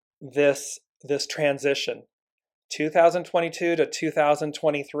this transition. 2022 to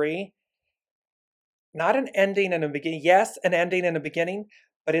 2023. Not an ending and a beginning. Yes, an ending and a beginning,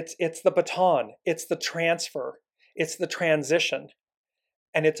 but it's the baton. It's the transfer. It's the transition.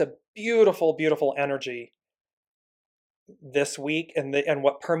 And it's a beautiful, beautiful energy this week and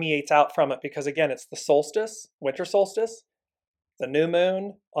what permeates out from it, because again, it's the solstice, winter solstice, the new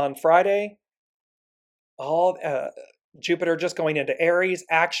moon on Friday, all Jupiter just going into Aries,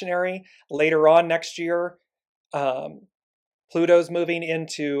 actionary. Later on next year, Pluto's moving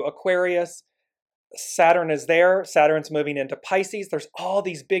into Aquarius. Saturn is there. Saturn's moving into Pisces. There's all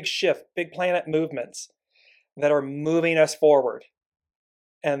these big shift, big planet movements that are moving us forward.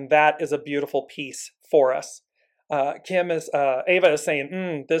 And that is a beautiful piece for us. Ava is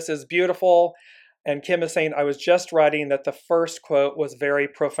saying, this is beautiful. And Kim is saying, I was just writing that the first quote was very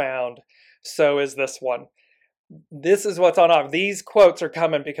profound. So is this one. This is what's on offer. These quotes are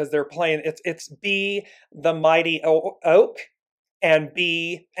coming because they're playing. It's be the mighty oak and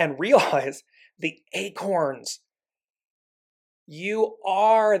realize the acorns. You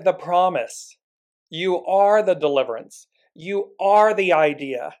are the promise. You are the deliverance. You are the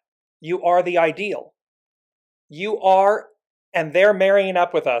idea. You are the ideal. You are, and they're marrying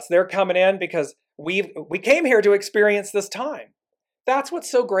up with us. They're coming in because we came here to experience this time. That's what's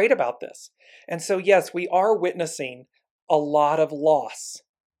so great about this. And so, yes, we are witnessing a lot of loss,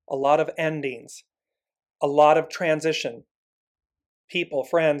 a lot of endings, a lot of transition. People,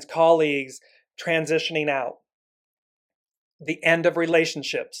 friends, colleagues transitioning out. The end of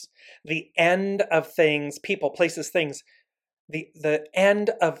relationships, the end of things, people, places, things, the end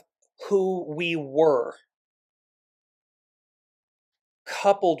of who we were,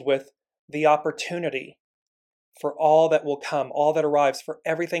 coupled with the opportunity for all that will come, all that arrives, for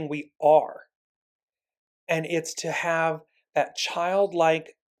everything we are. And it's to have that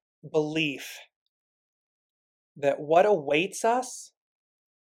childlike belief that what awaits us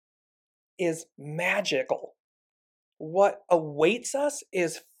is magical. What awaits us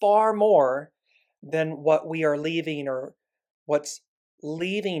is far more than what we are leaving or what's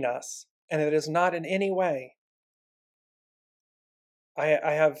leaving us. And it is not in any way.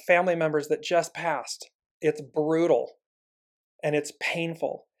 I have family members that just passed. It's brutal and it's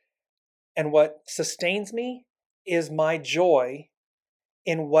painful. And what sustains me is my joy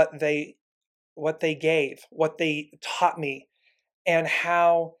in what they gave, what they taught me, and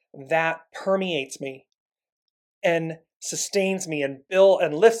how that permeates me and sustains me and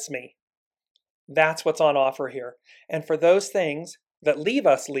lifts me. That's what's on offer here. And for those things that leave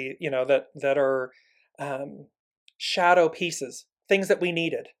us, that are shadow pieces, things that we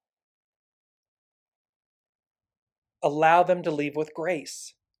needed, allow them to leave with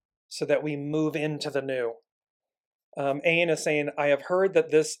grace so that we move into the new. Ayn is saying, I have heard that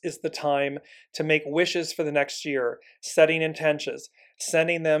this is the time to make wishes for the next year, setting intentions,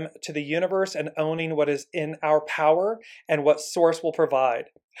 sending them to the universe and owning what is in our power and what source will provide.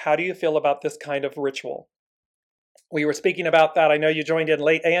 How do you feel about this kind of ritual? We were speaking about that. I know you joined in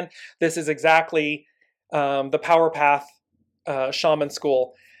late, Anne. This is exactly the Power Path Shaman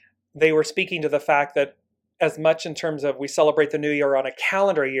School. They were speaking to the fact that as much in terms of we celebrate the new year on a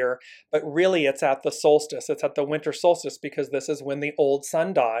calendar year, but really it's at the solstice. It's at the winter solstice because this is when the old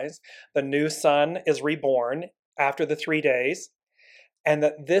sun dies. The new sun is reborn after the 3 days. And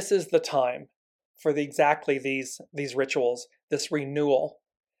that this is the time for exactly these rituals, this renewal,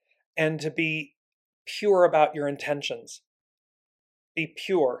 and to be pure about your intentions. Be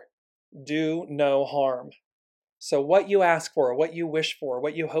pure. Do no harm. So what you ask for, what you wish for,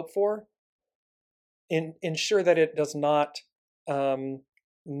 what you hope for, ensure that it does not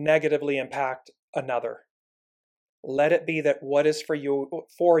negatively impact another. Let it be that what is for you,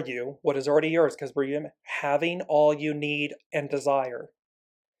 what is already yours, because we're having all you need and desire.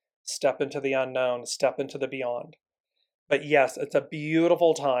 Step into the unknown, step into the beyond. But yes, it's a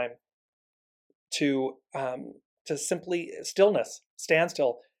beautiful time to simply stillness, stand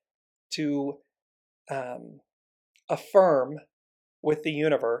still, to affirm with the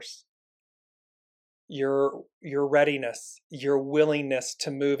universe your readiness, your willingness to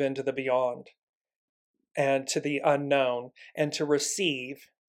move into the beyond and to the unknown and to receive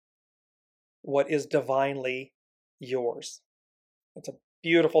what is divinely yours. It's a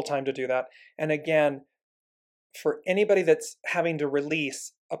beautiful time to do that. And again, for anybody that's having to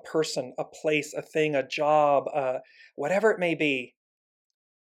release a person, a place, a thing, a job, whatever it may be,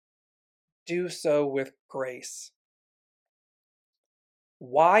 do so with grace.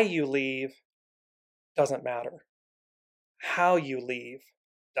 Why you leave doesn't matter. How you leave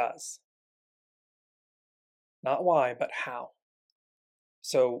does. Not why, but how.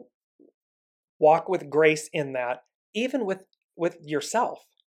 So walk with grace in that, even with yourself.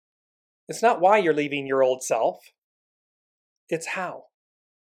 It's not why you're leaving your old self. It's how.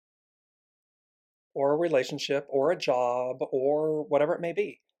 Or a relationship, or a job, or whatever it may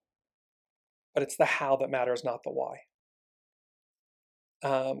be. But it's the how that matters, not the why.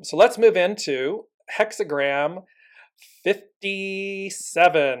 So let's move into hexagram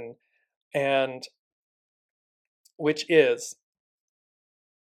 57. And which is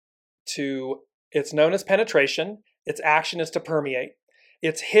it's known as penetration. Its action is to permeate.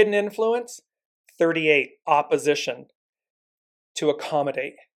 Its hidden influence, 38, opposition, to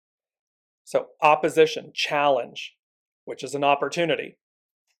accommodate. So opposition, challenge, which is an opportunity.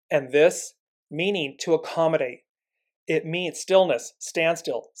 And this meaning to accommodate. It means stillness, stand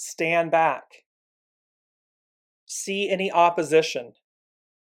still, stand back. See any opposition.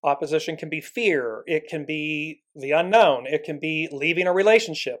 Opposition can be fear. It can be the unknown. It can be leaving a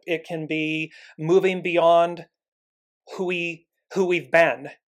relationship. It can be moving beyond who we've been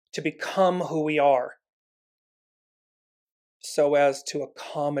to become who we are, so as to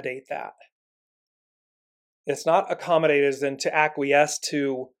accommodate that. It's not accommodate as in to acquiesce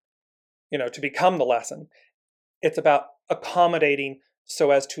to become the lesson. It's about accommodating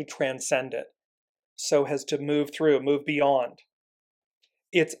so as to transcend it, so as to move through, move beyond.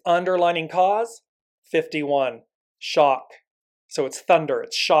 Its underlining cause, 51, shock. So it's thunder,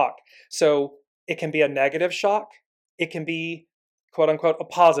 it's shock. So it can be a negative shock. It can be, quote unquote, a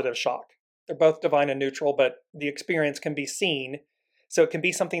positive shock. They're both divine and neutral, but the experience can be seen. So it can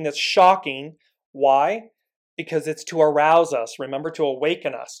be something that's shocking. Why? Because it's to arouse us. Remember, to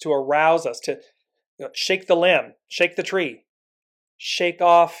awaken us, to arouse us, to shake the limb, shake the tree, shake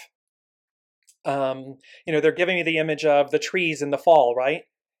off. They're giving me the image of the trees in the fall, right?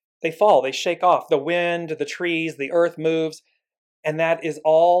 They fall, they shake off. The wind, the trees, the earth moves, and that is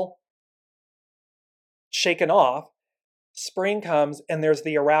all shaken off. Spring comes and there's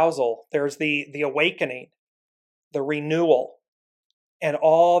the arousal, there's the awakening, the renewal, and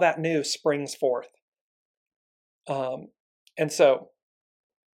all that new springs forth. And so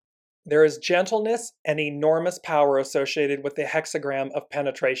there is gentleness and enormous power associated with the hexagram of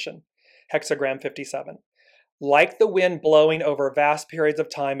penetration, hexagram 57. Like the wind blowing over vast periods of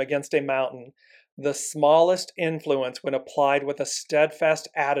time against a mountain, the smallest influence, when applied with a steadfast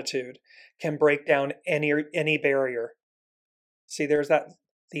attitude, can break down any barrier. See, there's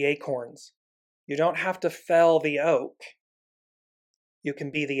the acorns. You don't have to fell the oak. You can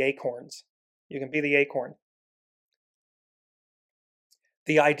be the acorns. You can be the acorn.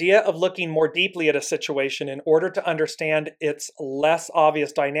 The idea of looking more deeply at a situation in order to understand its less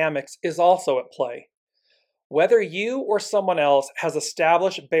obvious dynamics is also at play. Whether you or someone else has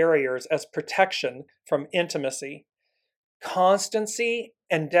established barriers as protection from intimacy, constancy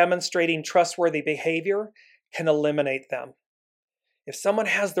and demonstrating trustworthy behavior can eliminate them. If someone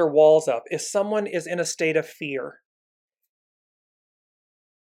has their walls up, if someone is in a state of fear,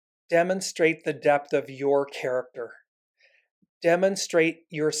 demonstrate the depth of your character. Demonstrate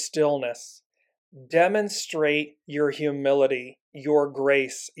your stillness. Demonstrate your humility, your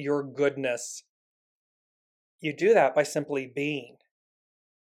grace, your goodness. You do that by simply being.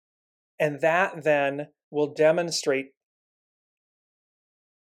 And that then will demonstrate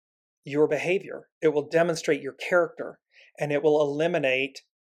your behavior. It will demonstrate your character, and it will eliminate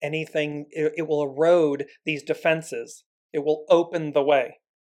anything. It will erode these defenses. It will open the way.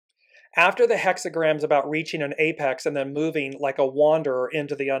 After the hexagrams about reaching an apex and then moving like a wanderer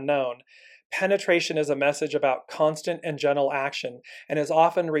into the unknown, penetration is a message about constant and gentle action and is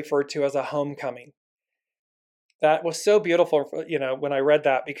often referred to as a homecoming. That was so beautiful, when I read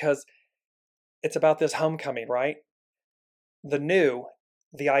that, because it's about this homecoming, right? The new,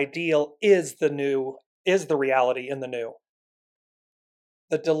 the ideal is the new, is the reality in the new.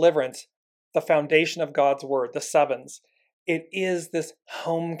 The deliverance, the foundation of God's word, the sevens. It is this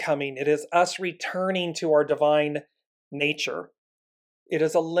homecoming. It is us returning to our divine nature. It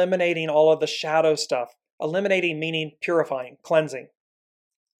is eliminating all of the shadow stuff. Eliminating meaning purifying, cleansing,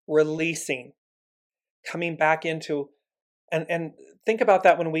 releasing, coming back into, and think about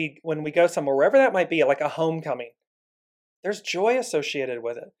that when we go somewhere, wherever that might be, like a homecoming. There's joy associated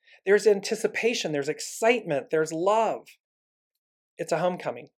with it. There's anticipation, there's excitement, there's love. It's a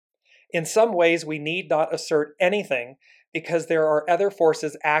homecoming. In some ways, we need not assert anything because there are other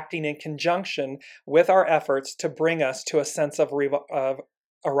forces acting in conjunction with our efforts to bring us to a sense of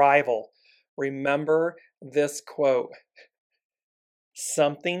arrival. Remember this quote.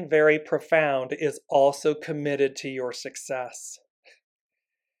 Something very profound is also committed to your success.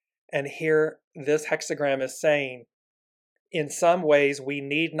 And here, this hexagram is saying, in some ways, we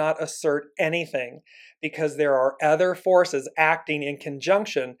need not assert anything because there are other forces acting in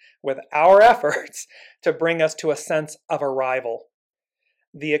conjunction with our efforts to bring us to a sense of arrival.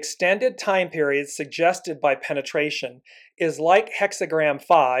 The extended time period suggested by penetration is like hexagram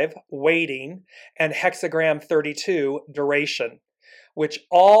 5, waiting, and hexagram 32, duration, which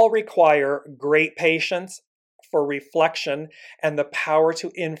all require great patience for reflection and the power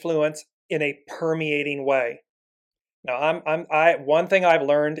to influence in a permeating way. Now, one thing I've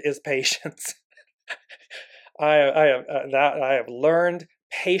learned is patience. I have learned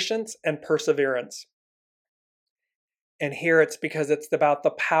patience and perseverance. And here it's because it's about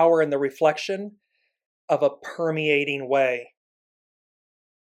the power and the reflection of a permeating way.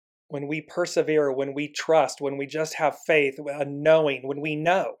 When we persevere, when we trust, when we just have faith, a knowing, when we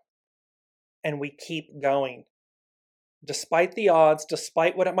know, and we keep going. Despite the odds,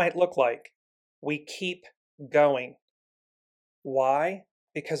 despite what it might look like, we keep going. Why?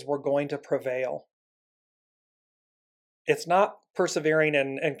 Because we're going to prevail. It's not persevering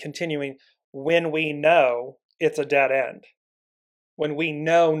and continuing when we know it's a dead end, when we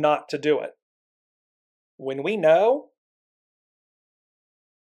know not to do it. When we know,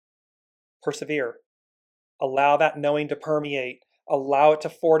 persevere. Allow that knowing to permeate. Allow it to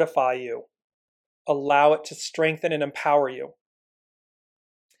fortify you. Allow it to strengthen and empower you.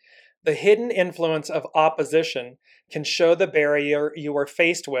 The hidden influence of opposition can show the barrier you are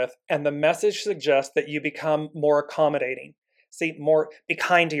faced with, and the message suggests that you become more accommodating. See, be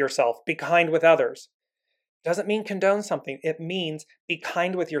kind to yourself, be kind with others. Doesn't mean condone something. It means be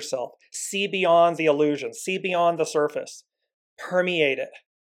kind with yourself. See beyond the illusion, see beyond the surface, permeate it.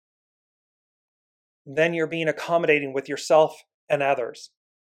 Then you're being accommodating with yourself and others.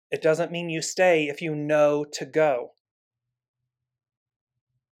 It doesn't mean you stay if you know to go.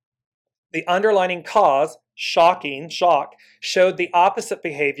 The underlying cause, shock, showed the opposite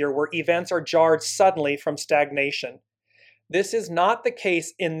behavior where events are jarred suddenly from stagnation. This is not the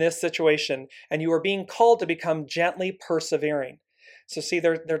case in this situation, and you are being called to become gently persevering. So see,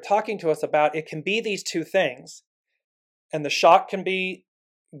 they're talking to us about it can be these two things, and the shock can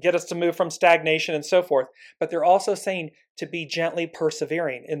get us to move from stagnation and so forth, but they're also saying to be gently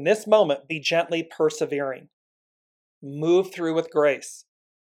persevering. In this moment, be gently persevering. Move through with grace.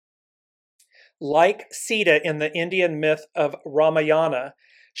 Like Sita in the Indian myth of Ramayana,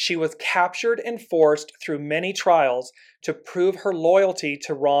 she was captured and forced through many trials to prove her loyalty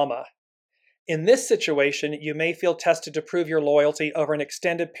to Rama. In this situation, you may feel tested to prove your loyalty over an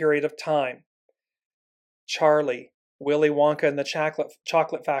extended period of time. Charlie, Willy Wonka and the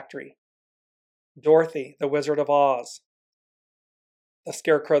Chocolate Factory, Dorothy, the Wizard of Oz, the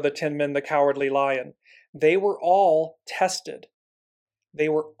Scarecrow, the Tin Man, the Cowardly Lion. They were all tested. They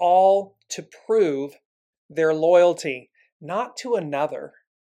were all to prove their loyalty, not to another,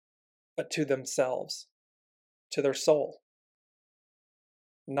 but to themselves, to their soul.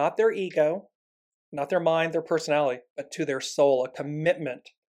 Not their ego, not their mind, their personality, but to their soul, a commitment,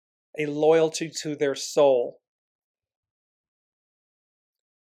 a loyalty to their soul.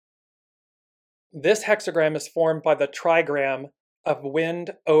 This hexagram is formed by the trigram of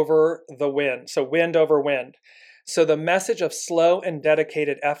wind over the wind. So wind over wind. So the message of slow and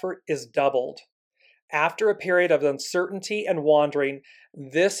dedicated effort is doubled. After a period of uncertainty and wandering,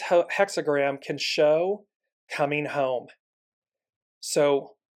 this hexagram can show coming home.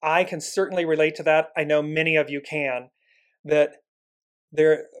 So I can certainly relate to that. I know many of you can. That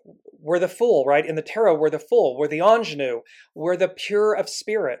we're the fool, right? In the tarot, we're the fool. We're the ingenue. We're the pure of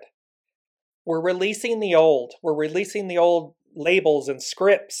spirit. We're releasing the old. We're releasing the old labels and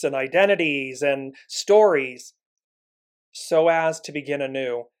scripts and identities and stories so as to begin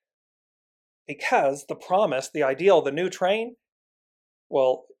anew. Because the promise, the ideal, the new train,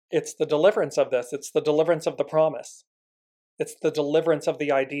 well, it's the deliverance of this. It's the deliverance of the promise. It's the deliverance of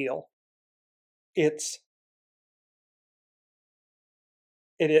the ideal. They're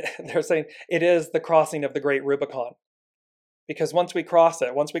saying it is the crossing of the Great Rubicon. Because once we cross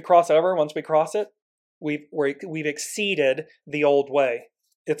it, once we cross it, we've exceeded the old way.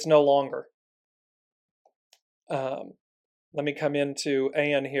 It's no longer. Let me come into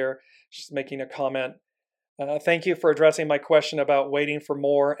Anne here. She's making a comment. Thank you for addressing my question about waiting for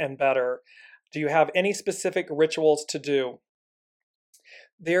more and better. Do you have any specific rituals to do?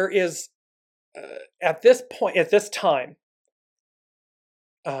 There is, at this point, at this time,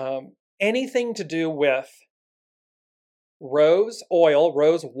 anything to do with rose oil,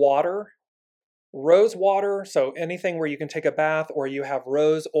 rose water, so anything where you can take a bath or you have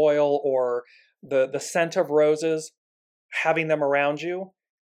rose oil or the scent of roses, having them around you,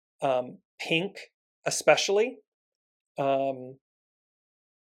 pink especially. Pink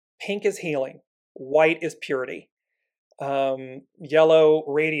is healing, white is purity, yellow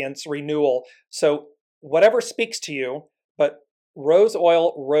radiance, renewal. So whatever speaks to you, but rose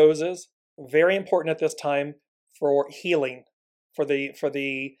oil, roses, very important at this time for healing, for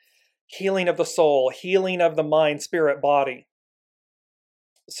the healing of the soul, healing of the mind, spirit, body.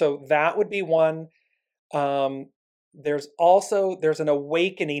 So that would be one. There's an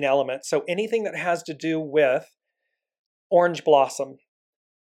awakening element. So anything that has to do with orange blossom,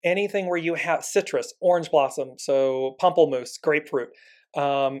 anything where you have citrus, orange blossom, so pamplemousse, grapefruit,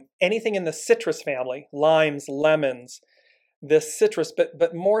 anything in the citrus family, limes, lemons, this citrus,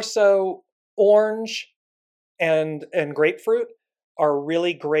 but more so orange and grapefruit are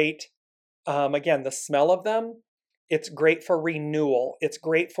really great. Again, the smell of them, it's great for renewal. It's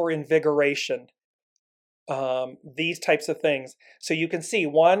great for invigoration. These types of things. So you can see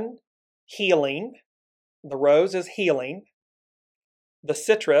one, healing. The rose is healing. The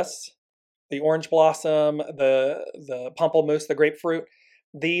citrus, the orange blossom, the pamplemousse, the grapefruit,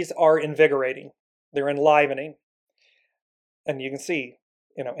 these are invigorating. They're enlivening. And you can see,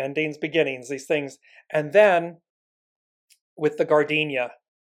 endings, beginnings, these things. And then with the gardenia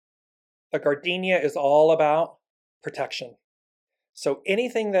is all about protection. So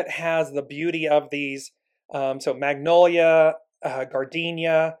anything that has the beauty of these, so magnolia,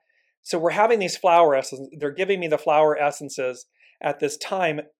 gardenia. So we're having these flower essences. They're giving me the flower essences at this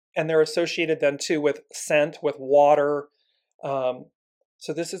time, and they're associated then too with scent, with water.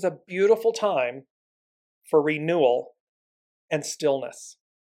 So this is a beautiful time for renewal and stillness.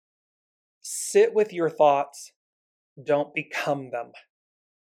 Sit with your thoughts. Don't become them.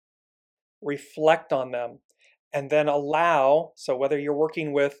 Reflect on them, and then allow. So whether you're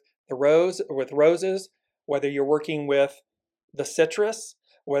working with the rose or with roses, whether you're working with the citrus,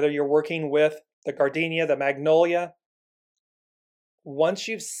 whether you're working with the gardenia, the magnolia, once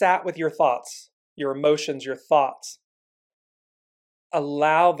you've sat with your thoughts, your emotions, your thoughts,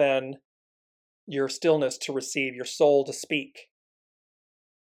 allow then your stillness to receive, your soul to speak,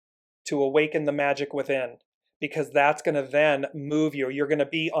 to awaken the magic within, because that's going to then move you. You're going to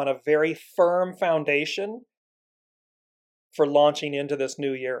be on a very firm foundation for launching into this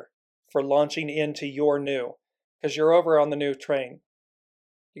new year, for launching into your new, because you're over on the new train.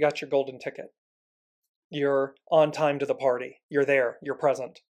 You got your golden ticket. You're on time to the party. You're there. You're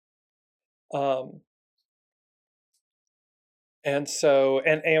present. And so,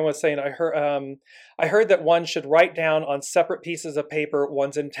 and Anne was saying, I heard that one should write down on separate pieces of paper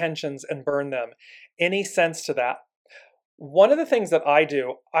one's intentions and burn them. Any sense to that? One of the things that I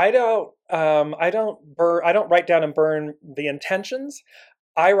do, I don't write down and burn the intentions.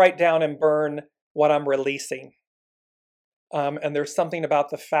 I write down and burn what I'm releasing. And there's something about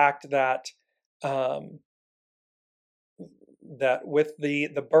the fact that that with the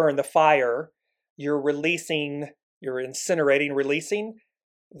burn, the fire, you're incinerating, releasing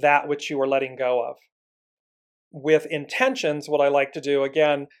that which you are letting go of. With intentions, what I like to do,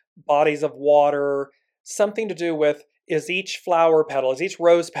 again, bodies of water, something to do with, is each flower petal, is each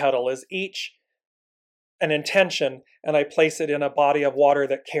rose petal, is each an intention, and I place it in a body of water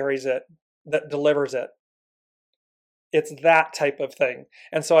that carries it, that delivers it. It's that type of thing.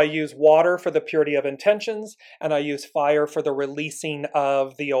 And so I use water for the purity of intentions, and I use fire for the releasing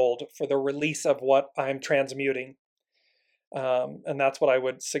of the old, for the release of what I'm transmuting. And that's what I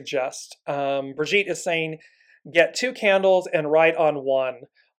would suggest. Brigitte is saying, get 2 candles and write on one.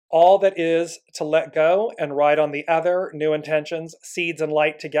 All that is to let go and write on the other, new intentions, seeds and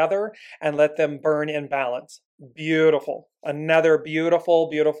light together, and let them burn in balance. Beautiful. Another beautiful,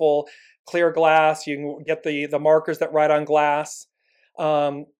 beautiful clear glass. You can get the markers that write on glass.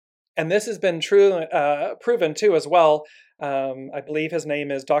 And this has been proven too as well. I believe his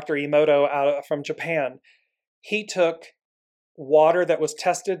name is Dr. Emoto from Japan. He took water that was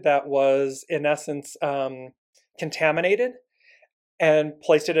tested that was in essence contaminated and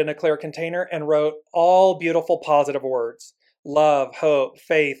placed it in a clear container and wrote all beautiful positive words. Love, hope,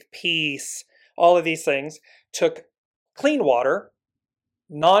 faith, peace, all of these things. Took clean water,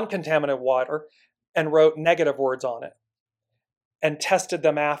 non-contaminated water, and wrote negative words on it and tested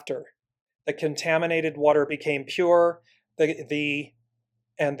them after. The contaminated water became pure, the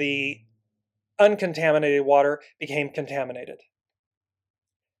uncontaminated water became contaminated.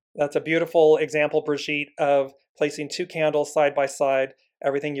 That's a beautiful example, Brigitte, of placing 2 candles side by side,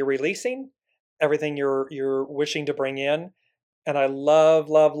 everything you're releasing, everything you're wishing to bring in. And I love,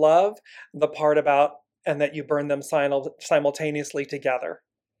 love, love the part about, and that you burn them simultaneously together.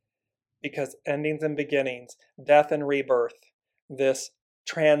 Because endings and beginnings, death and rebirth, this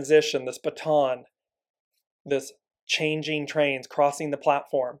transition, this baton, this changing trains, crossing the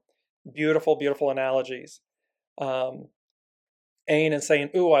platform. Beautiful, beautiful analogies. Ain is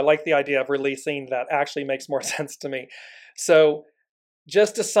saying, ooh, I like the idea of releasing. That actually makes more sense to me. So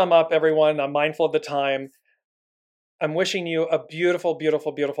just to sum up, everyone, I'm mindful of the time. I'm wishing you a beautiful,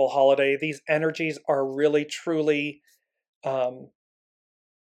 beautiful, beautiful holiday. These energies are really, truly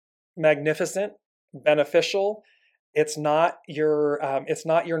magnificent, beneficial. It's not your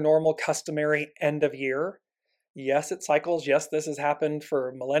normal, customary end of year. Yes, it cycles. Yes, this has happened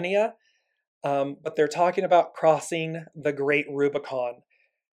for millennia. But they're talking about crossing the Great Rubicon,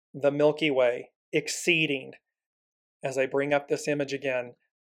 the Milky Way, exceeding, as I bring up this image again,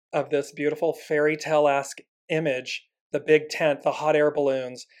 of this beautiful fairy tale-esque image, the big tent, the hot air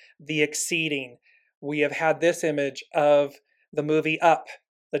balloons, the exceeding. We have had this image of the movie Up,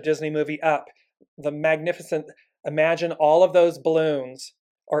 the Disney movie Up, the magnificent, imagine all of those balloons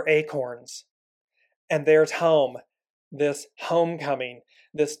are acorns. And there's home, this homecoming,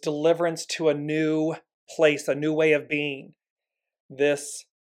 this deliverance to a new place, a new way of being. Because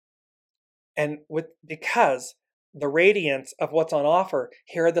the radiance of what's on offer,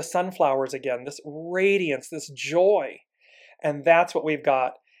 here are the sunflowers again, this radiance, this joy. And that's what we've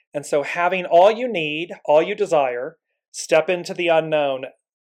got. And so having all you need, all you desire, step into the unknown,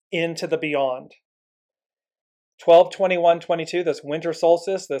 into the beyond. 12/21/22, this winter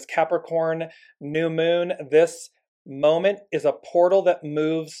solstice, this Capricorn new moon, this moment is a portal that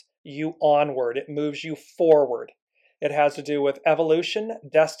moves you onward. It moves you forward. It has to do with evolution,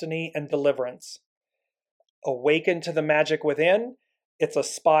 destiny, and deliverance. Awaken to the magic within. It's a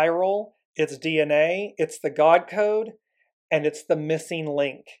spiral. It's DNA. It's the God code. And it's the missing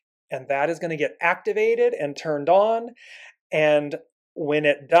link. And that is going to get activated and turned on. And when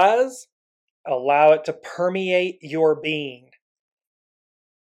it does, allow it to permeate your being.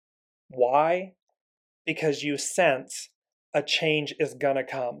 Why? Because you sense a change is going to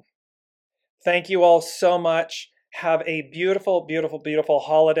come. Thank you all so much. Have a beautiful, beautiful, beautiful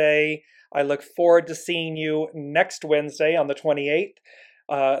holiday. I look forward to seeing you next Wednesday on the 28th,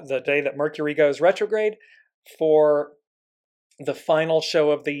 the day that Mercury goes retrograde, for the final show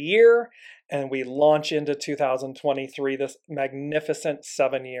of the year. And we launch into 2023, this magnificent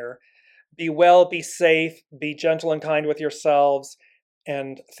 7-year. Be well, be safe, be gentle and kind with yourselves.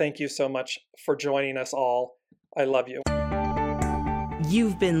 And thank you so much for joining us all. I love you.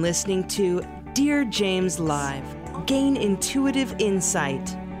 You've been listening to Dear James Live. Gain intuitive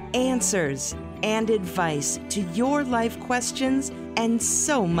insight, answers, and advice to your life questions and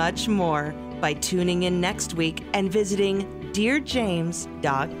so much more by tuning in next week and visiting DearJames.com.